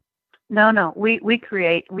 No.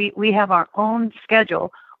 We have our own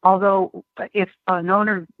schedule. Although if an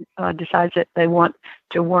owner decides that they want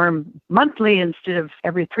to worm monthly instead of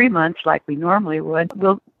every 3 months like we normally would,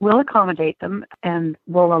 we'll accommodate them and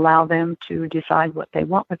we'll allow them to decide what they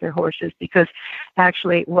want with their horses, because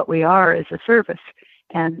actually what we are is a service,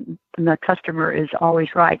 and the customer is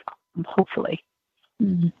always right, hopefully.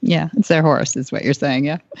 Mm-hmm. Yeah, it's their horse is what you're saying,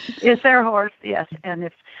 yeah? It's their horse, yes. And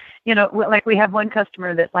if, like we have one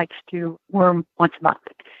customer that likes to worm once a month.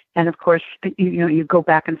 And of course, you go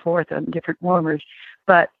back and forth on different wormers,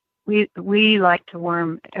 but we like to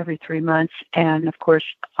worm every 3 months. And of course,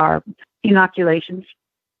 our inoculations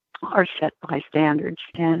are set by standards,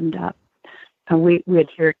 and we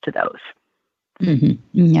adhere to those. Mm-hmm.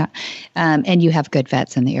 Yeah. And you have good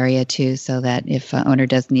vets in the area too, so that if an owner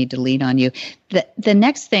does need to lean on you. The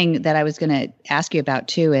next thing that I was going to ask you about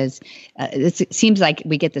too is, it seems like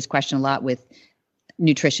we get this question a lot with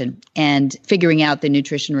nutrition and figuring out the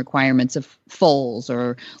nutrition requirements of foals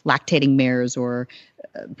or lactating mares or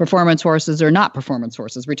performance horses or not performance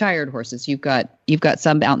horses, retired horses. You've got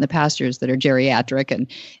some out in the pastures that are geriatric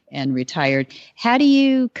and retired. How do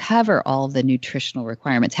you cover all of the nutritional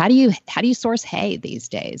requirements? How do you source hay these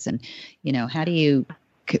days? And how do you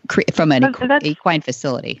from an equine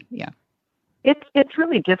facility? Yeah. It's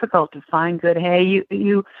really difficult to find good hay.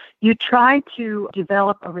 You try to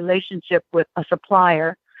develop a relationship with a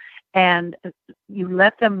supplier, and you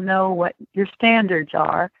let them know what your standards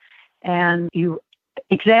are, and you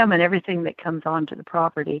examine everything that comes onto the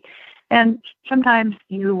property. And sometimes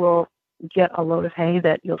you will get a load of hay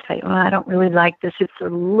that you'll say, I don't really like this. It's a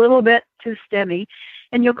little bit too stemmy.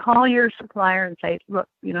 And you'll call your supplier and say, look,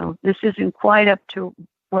 this isn't quite up to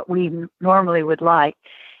what we normally would like.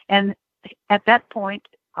 And at that point,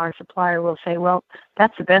 our supplier will say, well,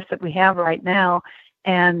 that's the best that we have right now.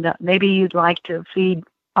 And maybe you'd like to feed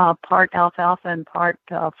part alfalfa and part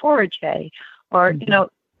forage hay. Or,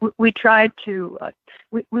 we tried to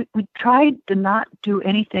not do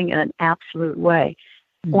anything in an absolute way.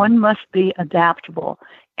 Mm-hmm. One must be adaptable.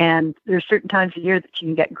 And there's certain times of year that you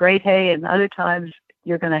can get great hay, and other times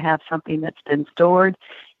you're going to have something that's been stored,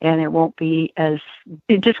 and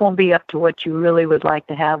it just won't be up to what you really would like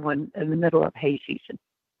to have when in the middle of hay season.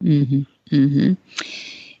 Mm-hmm. Mm-hmm.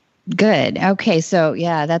 Good. Okay. So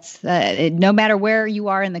yeah, that's no matter where you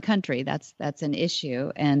are in the country, that's an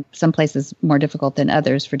issue, and some places more difficult than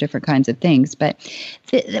others for different kinds of things. But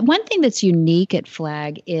the one thing that's unique at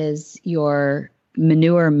Flag is your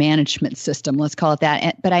manure management system. Let's call it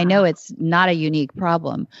that. But I know it's not a unique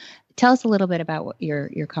problem. Tell us a little bit about your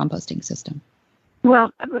composting system.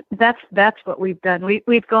 Well, that's what we've done.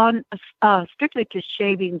 We've gone strictly to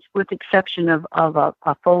shavings, with the exception of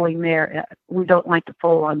a foaling there. We don't like to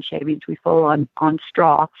foal on shavings. We foal on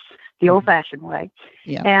straw, the old-fashioned way.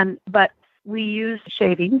 Yeah. But we use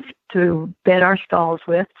shavings to bed our stalls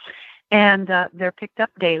with, and they're picked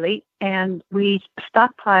up daily. And we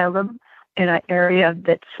stockpile them in an area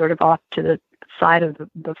that's sort of off to the side of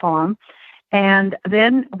the farm, and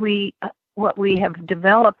then what we have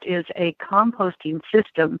developed is a composting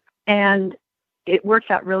system, and it works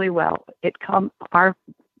out really well. Our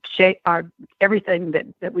everything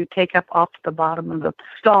that we take up off the bottom of the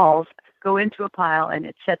stalls go into a pile, and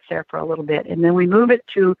it sits there for a little bit, and then we move it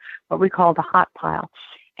to what we call the hot pile,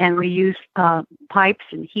 and we use pipes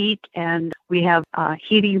and heat, and we have a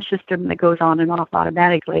heating system that goes on and off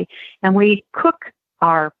automatically, and we cook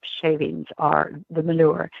our shavings, the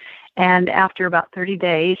manure. And after about 30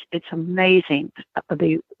 days, it's amazing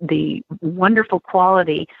the wonderful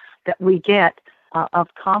quality that we get of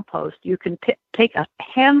compost. You can take a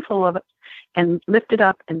handful of it and lift it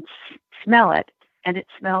up and smell it, and it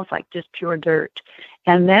smells like just pure dirt.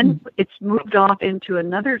 And then it's moved off into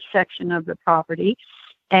another section of the property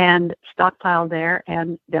and stockpiled there,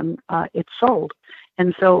 and then it's sold.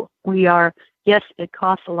 And so yes, it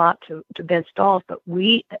costs a lot to bed stalls, but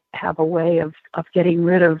we have a way of getting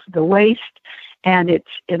rid of the waste, and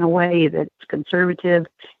it's in a way that's conservative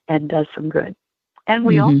and does some good. And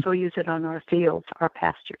we also use it on our fields, our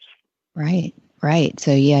pastures. Right.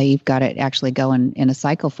 So yeah, you've got it actually going in a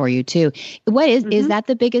cycle for you too. What is that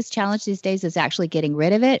the biggest challenge these days, is actually getting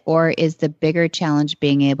rid of it, or is the bigger challenge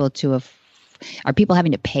being able to are people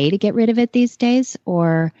having to pay to get rid of it these days,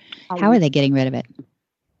 or how are they getting rid of it?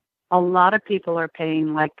 A lot of people are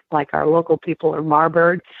paying, like our local people or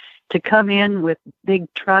Marburg, to come in with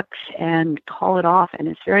big trucks and haul it off, and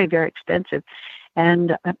it's very, very expensive.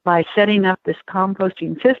 And by setting up this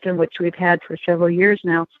composting system, which we've had for several years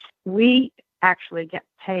now, we actually get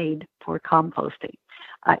paid for composting.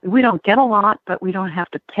 We don't get a lot, but we don't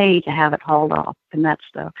have to pay to have it hauled off, and that's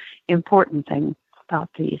the important thing about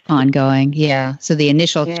these. Ongoing, yeah. So the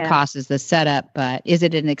initial cost is the setup, but is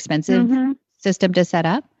it an expensive system to set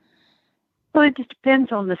up? Well, it just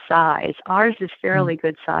depends on the size. Ours is fairly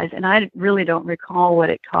good size, and I really don't recall what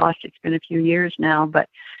it cost. It's been a few years now, but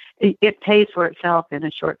it pays for itself in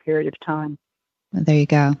a short period of time. Well, there you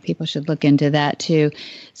go. People should look into that too.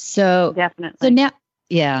 So definitely. So now,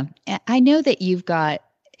 yeah, I know that you've got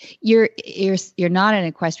you're not an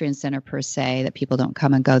equestrian center per se, that people don't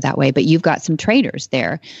come and go that way, but you've got some trainers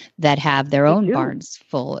there that have their own barns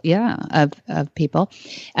full, of people,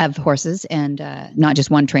 of horses, and not just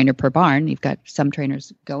one trainer per barn. You've got some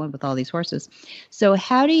trainers going with all these horses. So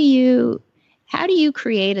how do you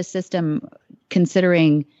create a system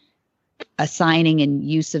considering assigning and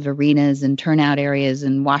use of arenas and turnout areas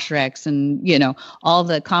and wash wrecks and all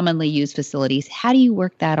the commonly used facilities? How do you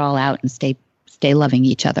work that all out and stay loving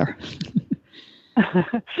each other?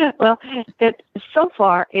 Well, so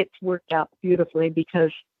far it's worked out beautifully,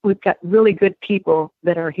 because we've got really good people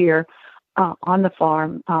that are here on the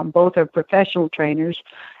farm. Both are professional trainers,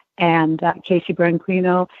 and Casey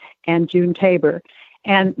Branquino and June Tabor.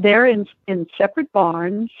 And they're in separate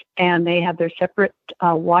barns, and they have their separate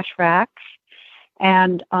wash racks.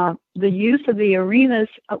 And the use of the arenas,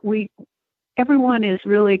 everyone is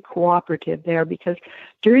really cooperative there, because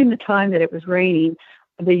during the time that it was raining,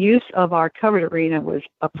 the use of our covered arena was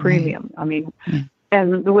a premium. I mean,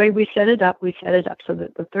 and the way we set it up so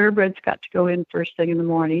that the thoroughbreds got to go in first thing in the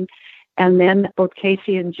morning. And then both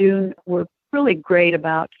Casey and June were really great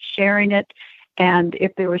about sharing it. And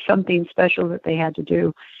if there was something special that they had to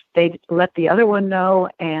do, they'd let the other one know,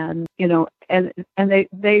 and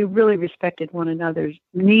they really respected one another's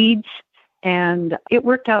needs, and it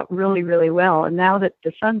worked out really, really well. And now that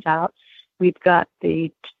the sun's out, we've got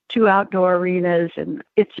the 2 outdoor arenas, and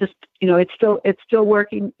it's just it's still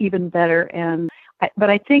working even better. But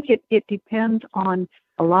I think it depends on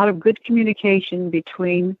a lot of good communication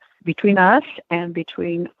between us and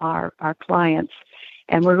between our clients.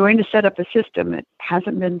 And we're going to set up a system. It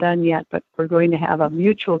hasn't been done yet, but we're going to have a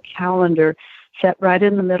mutual calendar set right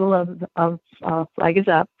in the middle of Flag is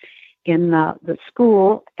Up in the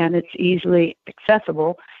school, and it's easily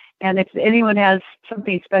accessible. And if anyone has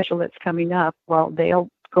something special that's coming up, well, they'll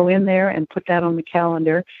go in there and put that on the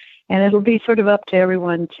calendar, and it'll be sort of up to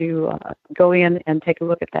everyone to go in and take a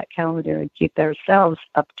look at that calendar and keep themselves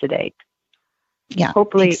up to date. Yeah,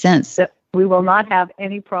 hopefully makes sense. We will not have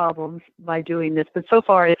any problems by doing this, but so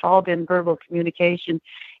far it's all been verbal communication,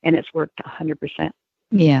 and it's worked 100%.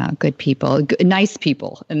 Yeah, good people, nice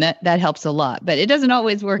people, and that helps a lot. But it doesn't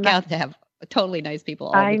always work out to have totally nice people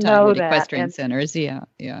all the time at equestrian centers. Yeah.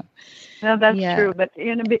 No, that's true. But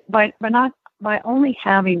by only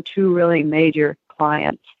having 2 really major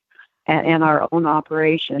clients and our own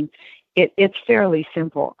operation, it's fairly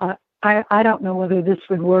simple. I don't know whether this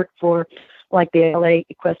would work for like the LA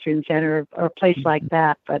Equestrian Center or a place like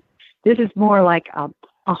that, but this is more like a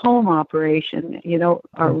home operation,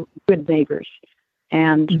 our good neighbors.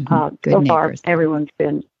 And so far, everyone's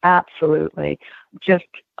been absolutely just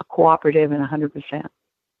cooperative and 100%.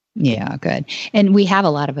 Yeah, good. And we have a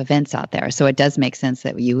lot of events out there, so it does make sense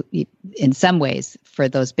that you in some ways, for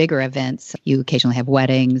those bigger events, you occasionally have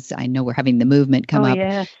weddings. I know we're having the movement come up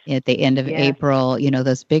at the end of April.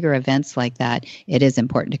 Those bigger events like that, it is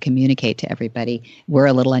important to communicate to everybody. We're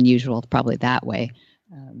a little unusual probably that way.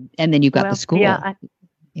 And then you've got the school.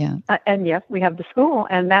 And yes, we have the school,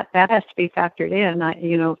 and that has to be factored in.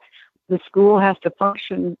 The school has to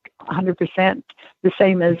function 100% the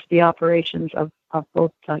same as the operations of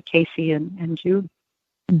both Casey and Jude.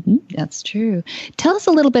 Mm-hmm, that's true. Tell us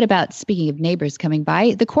a little bit about, speaking of neighbors coming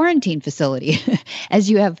by, the quarantine facility. As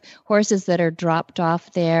you have horses that are dropped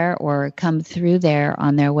off there or come through there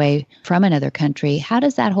on their way from another country, how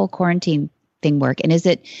does that whole quarantine thing work? And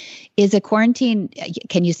is a quarantine,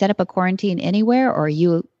 can you set up a quarantine anywhere, or are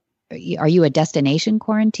you a destination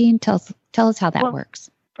quarantine? Tell us how that works.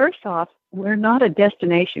 First off, we're not a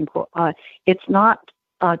destination. It's not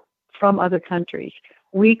from other countries.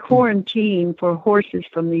 We quarantine for horses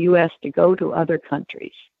from the U.S. to go to other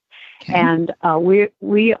countries. Okay. And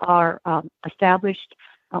we are established,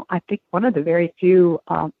 I think, one of the very few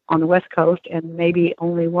on the West Coast, and maybe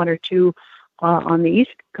only 1 or 2 on the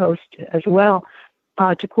East Coast as well,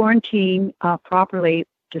 to quarantine properly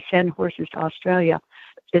to send horses to Australia.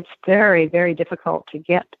 It's very, very difficult to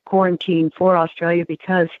get quarantine for Australia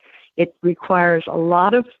because it requires a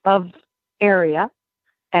lot of area,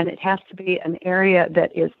 and it has to be an area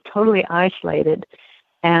that is totally isolated.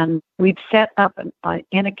 And we've set up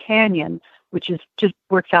in a canyon, which is just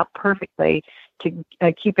works out perfectly to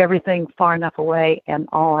keep everything far enough away and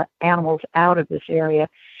all animals out of this area.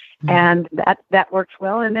 Mm-hmm. And that works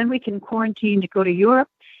well. And then we can quarantine to go to Europe.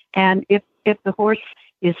 And if the horse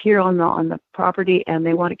is here on the property and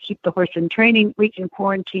they want to keep the horse in training, we can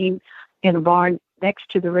quarantine in a barn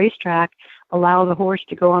next to the racetrack, allow the horse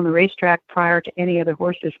to go on the racetrack prior to any other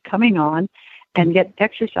horses coming on and get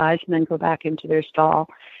exercise, and then go back into their stall.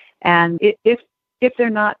 And if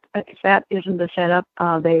that isn't the setup,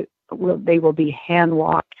 they will be hand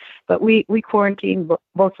walked. But we quarantine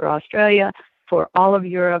both for Australia, for all of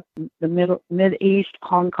Europe, the Mid-East,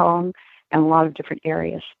 Hong Kong, and a lot of different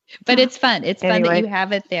areas. But it's fun. It's fun that you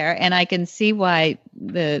have it there. And I can see why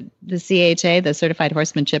the CHA, the Certified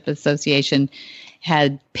Horsemanship Association,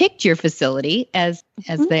 had picked your facility as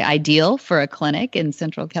the ideal for a clinic in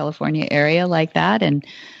Central California area like that. And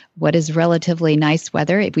what is relatively nice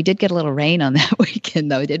weather. We did get a little rain on that weekend,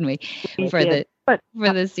 though, didn't we? For the CHA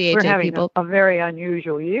we're having people. A very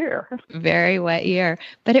unusual year. Very wet year.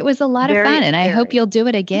 But it was a lot of fun, and I hope you'll do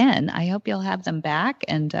it again. I hope you'll have them back,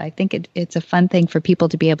 and I think it's a fun thing for people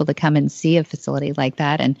to be able to come and see a facility like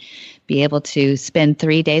that and be able to spend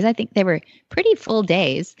 3 days. I think they were pretty full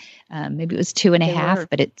days. Maybe it was 2.5,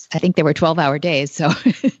 but I think they were 12-hour days, so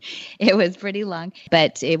it was pretty long.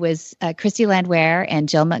 But it was Christy Landwehr and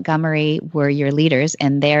Jill Montgomery were your leaders,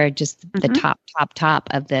 and they're just the top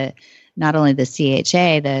of the not only the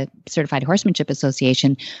CHA, the Certified Horsemanship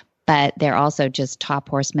Association, but they're also just top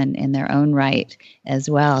horsemen in their own right as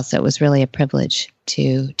well. So it was really a privilege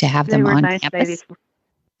to have them on campus. Ladies.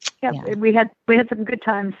 Yeah, we had some good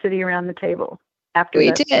times sitting around the table after We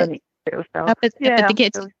that did. funny show. So, Up at the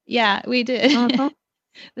kitchen. Yeah, we did. Uh-huh.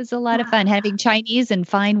 It was a lot of fun having Chinese and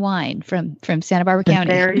fine wine from Santa Barbara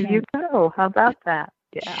County. There you go. How about that?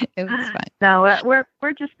 Yeah, It was fun. No,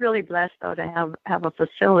 we're just really blessed though to have a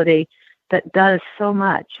facility that does so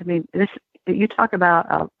much. I mean, you talk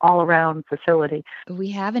about an all-around facility.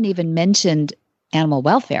 We haven't even mentioned animal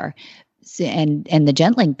welfare and the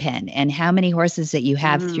gentling pen and how many horses that you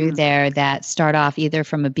have through there that start off either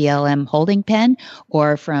from a BLM holding pen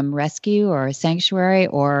or from rescue or a sanctuary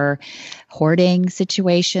or hoarding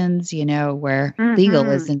situations, where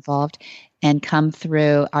legal is involved, and come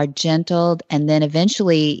through, are gentled, and then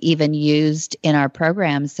eventually even used in our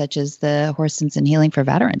programs such as the Horses and Healing for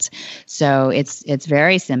Veterans. So it's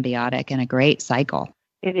very symbiotic and a great cycle.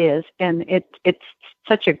 It is, and it's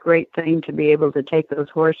such a great thing to be able to take those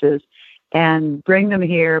horses and bring them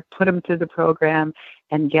here, put them through the program,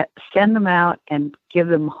 and send them out and give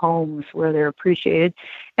them homes where they're appreciated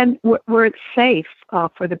and where it's safe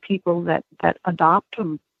for the people that adopt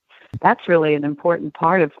them. That's really an important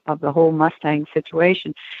part of the whole Mustang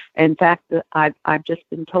situation. In fact, I've just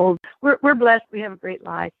been told we're blessed. We have a great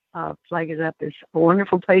life. Flag It Up is a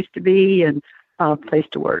wonderful place to be and a place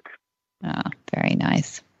to work. Oh, very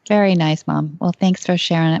nice. Very nice, Mom. Well, thanks for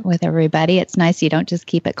sharing it with everybody. It's nice you don't just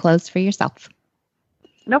keep it closed for yourself.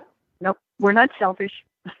 Nope. We're not selfish.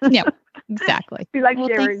 No, exactly. We like well,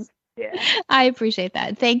 sharing. Thanks. Yeah. I appreciate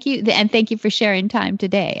that. Thank you. And thank you for sharing time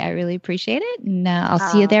today. I really appreciate it. And I'll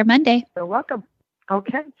see you there Monday. You're welcome.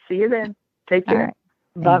 Okay. See you then. Take care.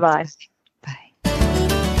 Right. Bye-bye. Bye.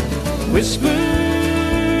 Whisper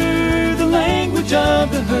the language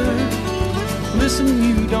of the herd. Listen,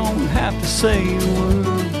 you don't have to say a word.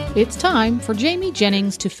 It's time for Jamie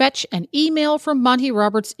Jennings to fetch an email from Monty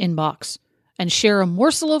Roberts' inbox and share a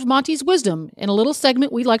morsel of Monty's wisdom in a little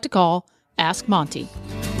segment we like to call Ask Monty.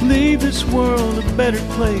 Leave this world a better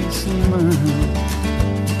place than mine.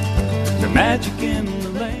 The magic in the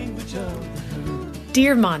language of the herd.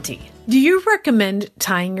 Dear Monty, do you recommend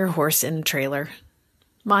tying your horse in a trailer?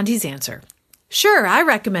 Monty's answer: Sure, I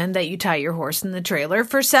recommend that you tie your horse in the trailer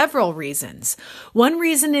for several reasons. One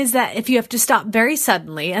reason is that if you have to stop very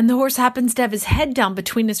suddenly and the horse happens to have his head down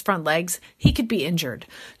between his front legs, he could be injured.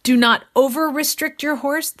 Do not over-restrict your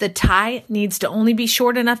horse. The tie needs to only be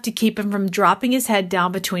short enough to keep him from dropping his head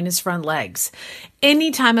down between his front legs.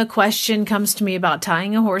 Anytime a question comes to me about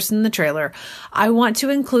tying a horse in the trailer, I want to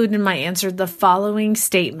include in my answer the following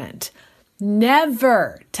statement.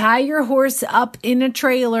 Never tie your horse up in a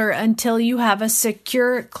trailer until you have a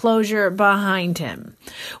secure closure behind him.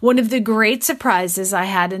 One of the great surprises I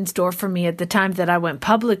had in store for me at the time that I went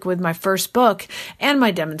public with my first book and my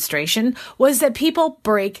demonstration was that people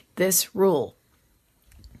break this rule.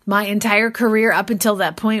 My entire career up until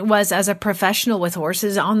that point was as a professional with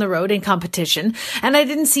horses on the road in competition, and I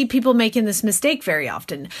didn't see people making this mistake very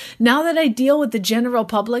often. Now that I deal with the general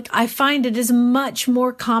public, I find it is much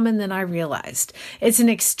more common than I realized. It's an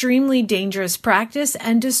extremely dangerous practice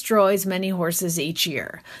and destroys many horses each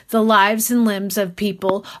year. The lives and limbs of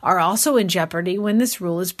people are also in jeopardy when this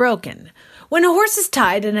rule is broken. When a horse is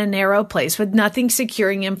tied in a narrow place with nothing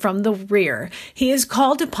securing him from the rear, he is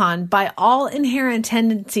called upon by all inherent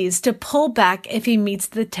tendencies to pull back if he meets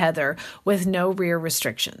the tether with no rear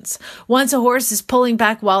restrictions. Once a horse is pulling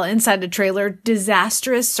back while inside a trailer,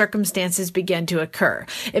 disastrous circumstances begin to occur.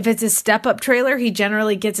 If it's a step-up trailer, he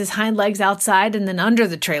generally gets his hind legs outside and then under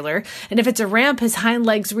the trailer, and if it's a ramp, his hind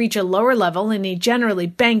legs reach a lower level and he generally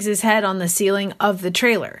bangs his head on the ceiling of the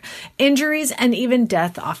trailer. Injuries and even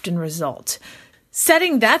death often result.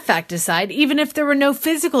 Setting that fact aside, even if there were no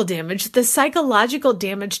physical damage, the psychological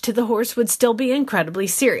damage to the horse would still be incredibly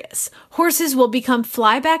serious. Horses will become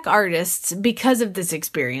flyback artists because of this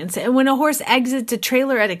experience, and when a horse exits a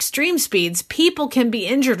trailer at extreme speeds, people can be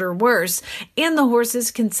injured or worse, and the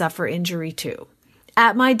horses can suffer injury too.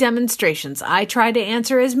 At my demonstrations, I try to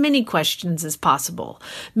answer as many questions as possible.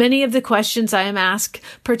 Many of the questions I am asked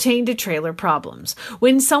pertain to trailer problems.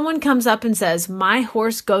 When someone comes up and says, "My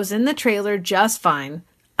horse goes in the trailer just fine,"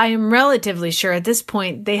 I am relatively sure at this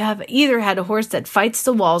point they have either had a horse that fights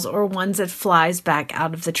the walls or one that flies back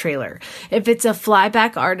out of the trailer. If it's a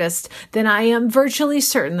flyback artist, then I am virtually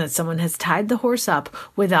certain that someone has tied the horse up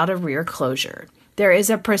without a rear closure. There is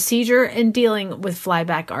a procedure in dealing with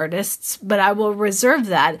flyback artists, but I will reserve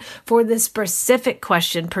that for the specific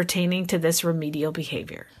question pertaining to this remedial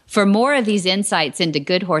behavior. For more of these insights into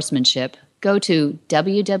good horsemanship, go to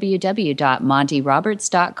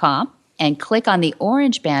www.montyroberts.com and click on the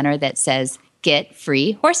orange banner that says Get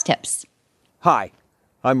Free Horse Tips. Hi,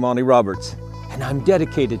 I'm Monty Roberts, and I'm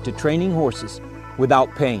dedicated to training horses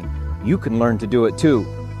without pain. You can learn to do it too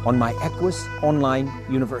on my Equus Online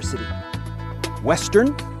University.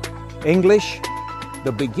 Western, English,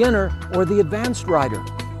 the beginner, or the advanced rider.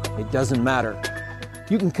 It doesn't matter.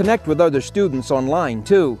 You can connect with other students online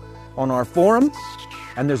too, on our forum,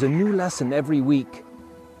 and there's a new lesson every week.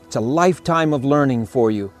 It's a lifetime of learning for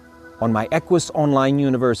you on my Equus Online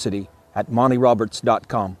University at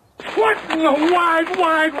montyroberts.com. What in the wide,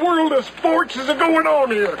 wide world of sports is going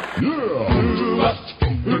on here?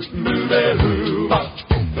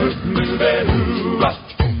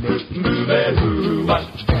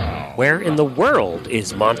 Where in the world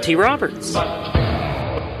is Monty Roberts?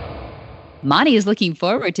 Monty is looking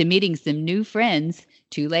forward to meeting some new friends,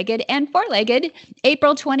 two-legged and four-legged,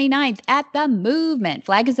 April 29th at The Movement,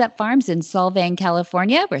 Flag is Up Farms in Solvang,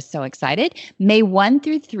 California. We're so excited. May 1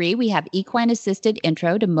 through 3, we have Equine-Assisted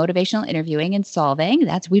Intro to Motivational Interviewing in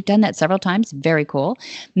Solvang. We've done that several times. Very cool.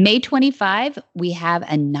 May 25, we have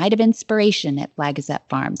a Night of Inspiration at Flag is Up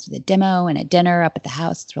Farms with a demo and a dinner up at the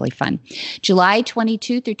house. It's really fun. July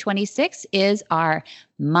 22 through 26 is our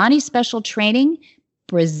Monty Special Training,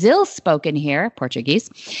 Brazil spoken here, Portuguese,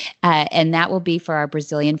 and that will be for our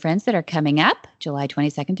Brazilian friends that are coming up, July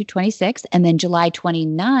 22nd through 26th, and then July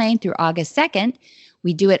 29th through August 2nd,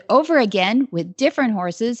 we do it over again with different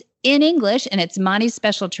horses in English, and it's Monty's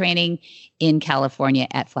Special Training in California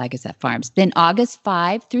at Flag is Up Farms. Then August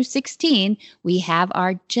 5 through 16, we have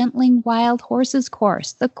our Gentling Wild Horses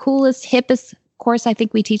course, the coolest, hippest course I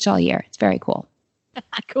think we teach all year. It's very cool.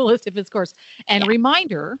 Coolest, hippest course. And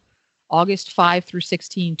reminder, August 5 through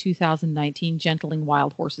 16, 2019, Gentling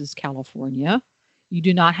Wild Horses, California. You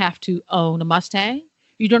do not have to own a Mustang.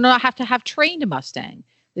 You do not have to have trained a Mustang.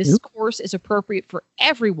 This course is appropriate for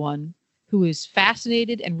everyone who is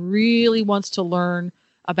fascinated and really wants to learn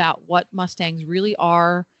about what Mustangs really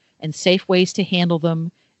are and safe ways to handle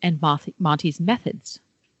them and Monty's methods.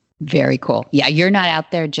 Very cool. Yeah, you're not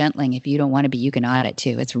out there gentling. If you don't want to be, you can audit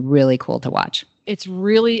too. It's really cool to watch. It's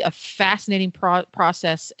really a fascinating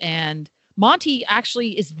process, and Monty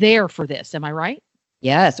actually is there for this. Am I right?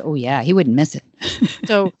 Yes. Oh, yeah. He wouldn't miss it.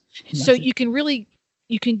 So you can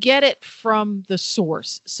get it from the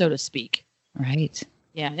source, so to speak. Right.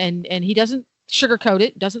 Yeah, and he doesn't sugarcoat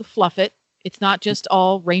it, doesn't fluff it. It's not just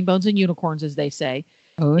all rainbows and unicorns, as they say.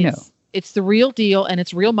 Oh, no. It's the real deal, and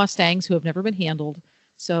it's real Mustangs who have never been handled.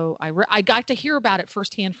 So I got to hear about it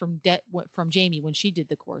firsthand from Jamie when she did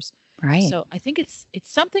the course. Right. So I think it's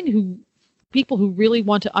something people who really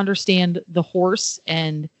want to understand the horse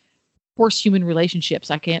and horse-human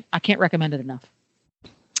relationships. I can't recommend it enough.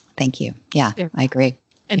 Thank you. Yeah, I agree.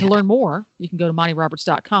 And to learn more, you can go to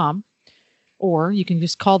montyroberts.com, or you can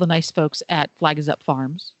just call the nice folks at Flag is Up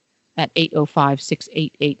Farms at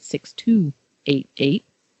 805-688-6288.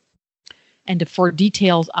 And for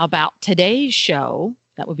details about today's show,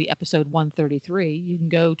 that would be episode 133, you can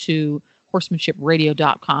go to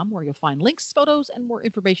horsemanshipradio.com, where you'll find links, photos, and more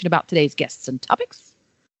information about today's guests and topics.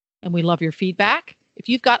 And we love your feedback. If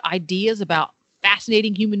you've got ideas about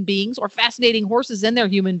fascinating human beings or fascinating horses and their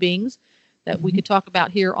human beings that we could talk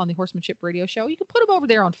about here on the Horsemanship Radio Show, you can put them over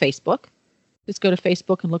there on Facebook. Just go to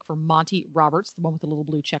Facebook and look for Monty Roberts, the one with the little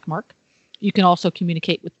blue check mark. You can also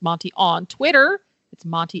communicate with Monty on Twitter. It's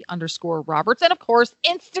Monty_Roberts. And of course,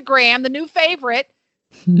 Instagram, the new favorite.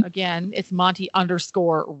 Again, it's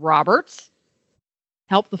Monty_Roberts.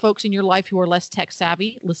 Help the folks in your life who are less tech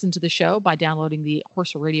savvy listen to the show by downloading the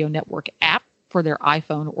Horse Radio Network app for their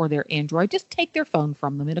iPhone or their Android. Just take their phone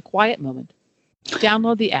from them in a quiet moment.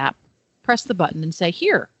 Download the app, press the button, and say,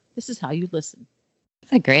 here, this is how you listen.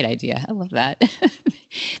 That's a great idea. I love that.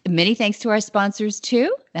 Many thanks to our sponsors,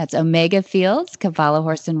 too. That's Omega Fields, Cavallo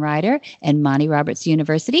Horse and Rider, and Monty Roberts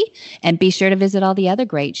University. And be sure to visit all the other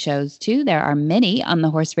great shows, too. There are many on the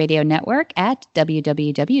Horse Radio Network at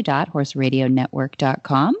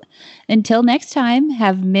www.horseradionetwork.com. Until next time,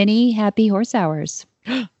 have many happy horse hours.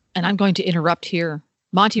 And I'm going to interrupt here.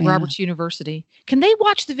 Monty Roberts University. Can they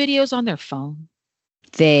watch the videos on their phone?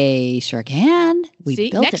 They sure can.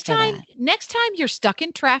 Next time you're stuck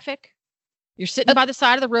in traffic, you're sitting by the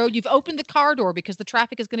side of the road, you've opened the car door because the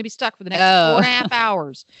traffic is going to be stuck for the next 4.5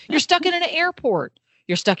 hours. You're stuck in an airport.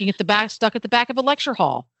 You're stuck at the back of a lecture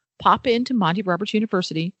hall. Pop into Monty Roberts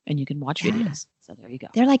University and you can watch videos. So there you go.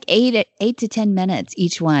 They're like 8 to 10 minutes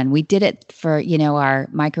each one. We did it for, our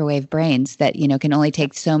microwave brains that, can only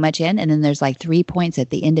take so much in. And then there's like 3 points at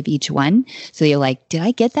the end of each one. So you're like, did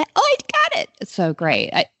I get that? Oh, I got it. It's so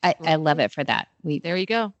great. I love it for that. There you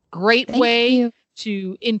go. Great way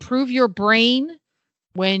to improve your brain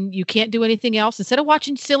when you can't do anything else. Instead of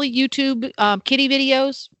watching silly YouTube kitty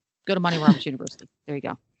videos, go to Monty Roberts University. There you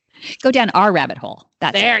go. Go down our rabbit hole.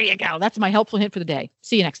 There you go. That's my helpful hint for the day.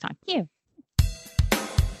 See you next time. Thank you.